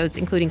episodes,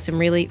 including some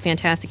really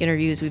fantastic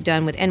interviews we've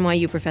done with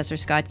NYU Professor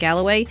Scott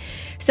Galloway,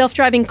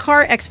 self-driving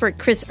car expert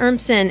Chris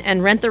Urmson,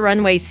 and Rent the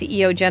Runway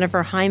CEO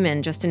Jennifer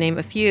Hyman, just to name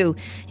a few.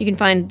 You can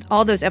find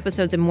all those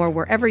episodes and more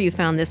wherever you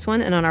found this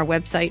one and on our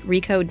website,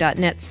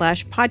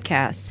 recode.net/podcasts.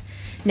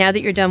 Now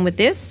that you're done with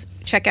this,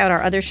 check out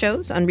our other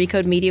shows on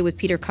Recode Media with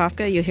Peter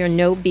Kafka. You'll hear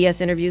no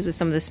BS interviews with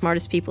some of the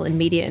smartest people in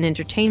media and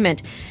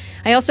entertainment.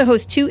 I also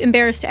host Too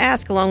Embarrassed to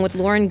Ask along with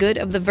Lauren Good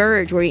of The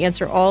Verge, where we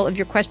answer all of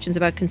your questions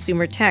about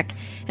consumer tech.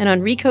 And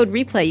on Recode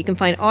Replay, you can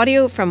find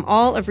audio from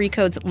all of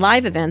Recode's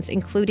live events,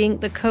 including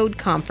the Code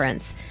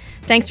Conference.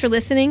 Thanks for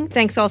listening.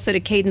 Thanks also to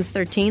Cadence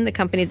 13, the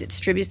company that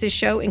distributes this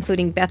show,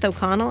 including Beth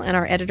O'Connell and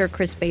our editor,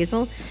 Chris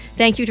Basil.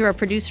 Thank you to our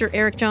producer,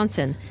 Eric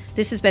Johnson.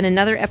 This has been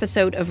another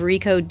episode of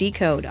Recode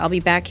Decode. I'll be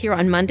back here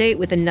on Monday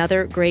with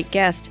another great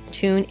guest.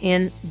 Tune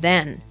in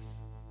then.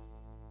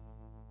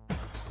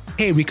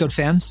 Hey, Recode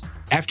fans.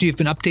 After you've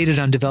been updated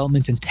on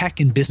developments in tech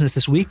and business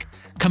this week,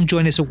 come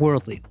join us at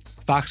Worldly,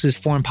 Fox's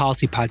foreign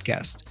policy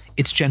podcast.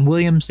 It's Jen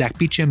Williams, Zach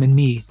Beecham, and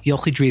me,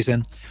 Yochi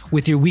Driesen,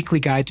 with your weekly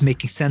guide to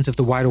making sense of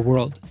the wider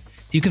world.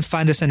 You can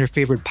find us on your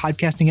favorite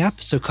podcasting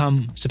app, so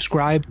come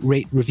subscribe,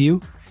 rate,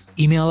 review.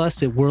 Email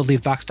us at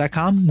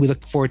worldly@vox.com. We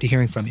look forward to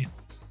hearing from you.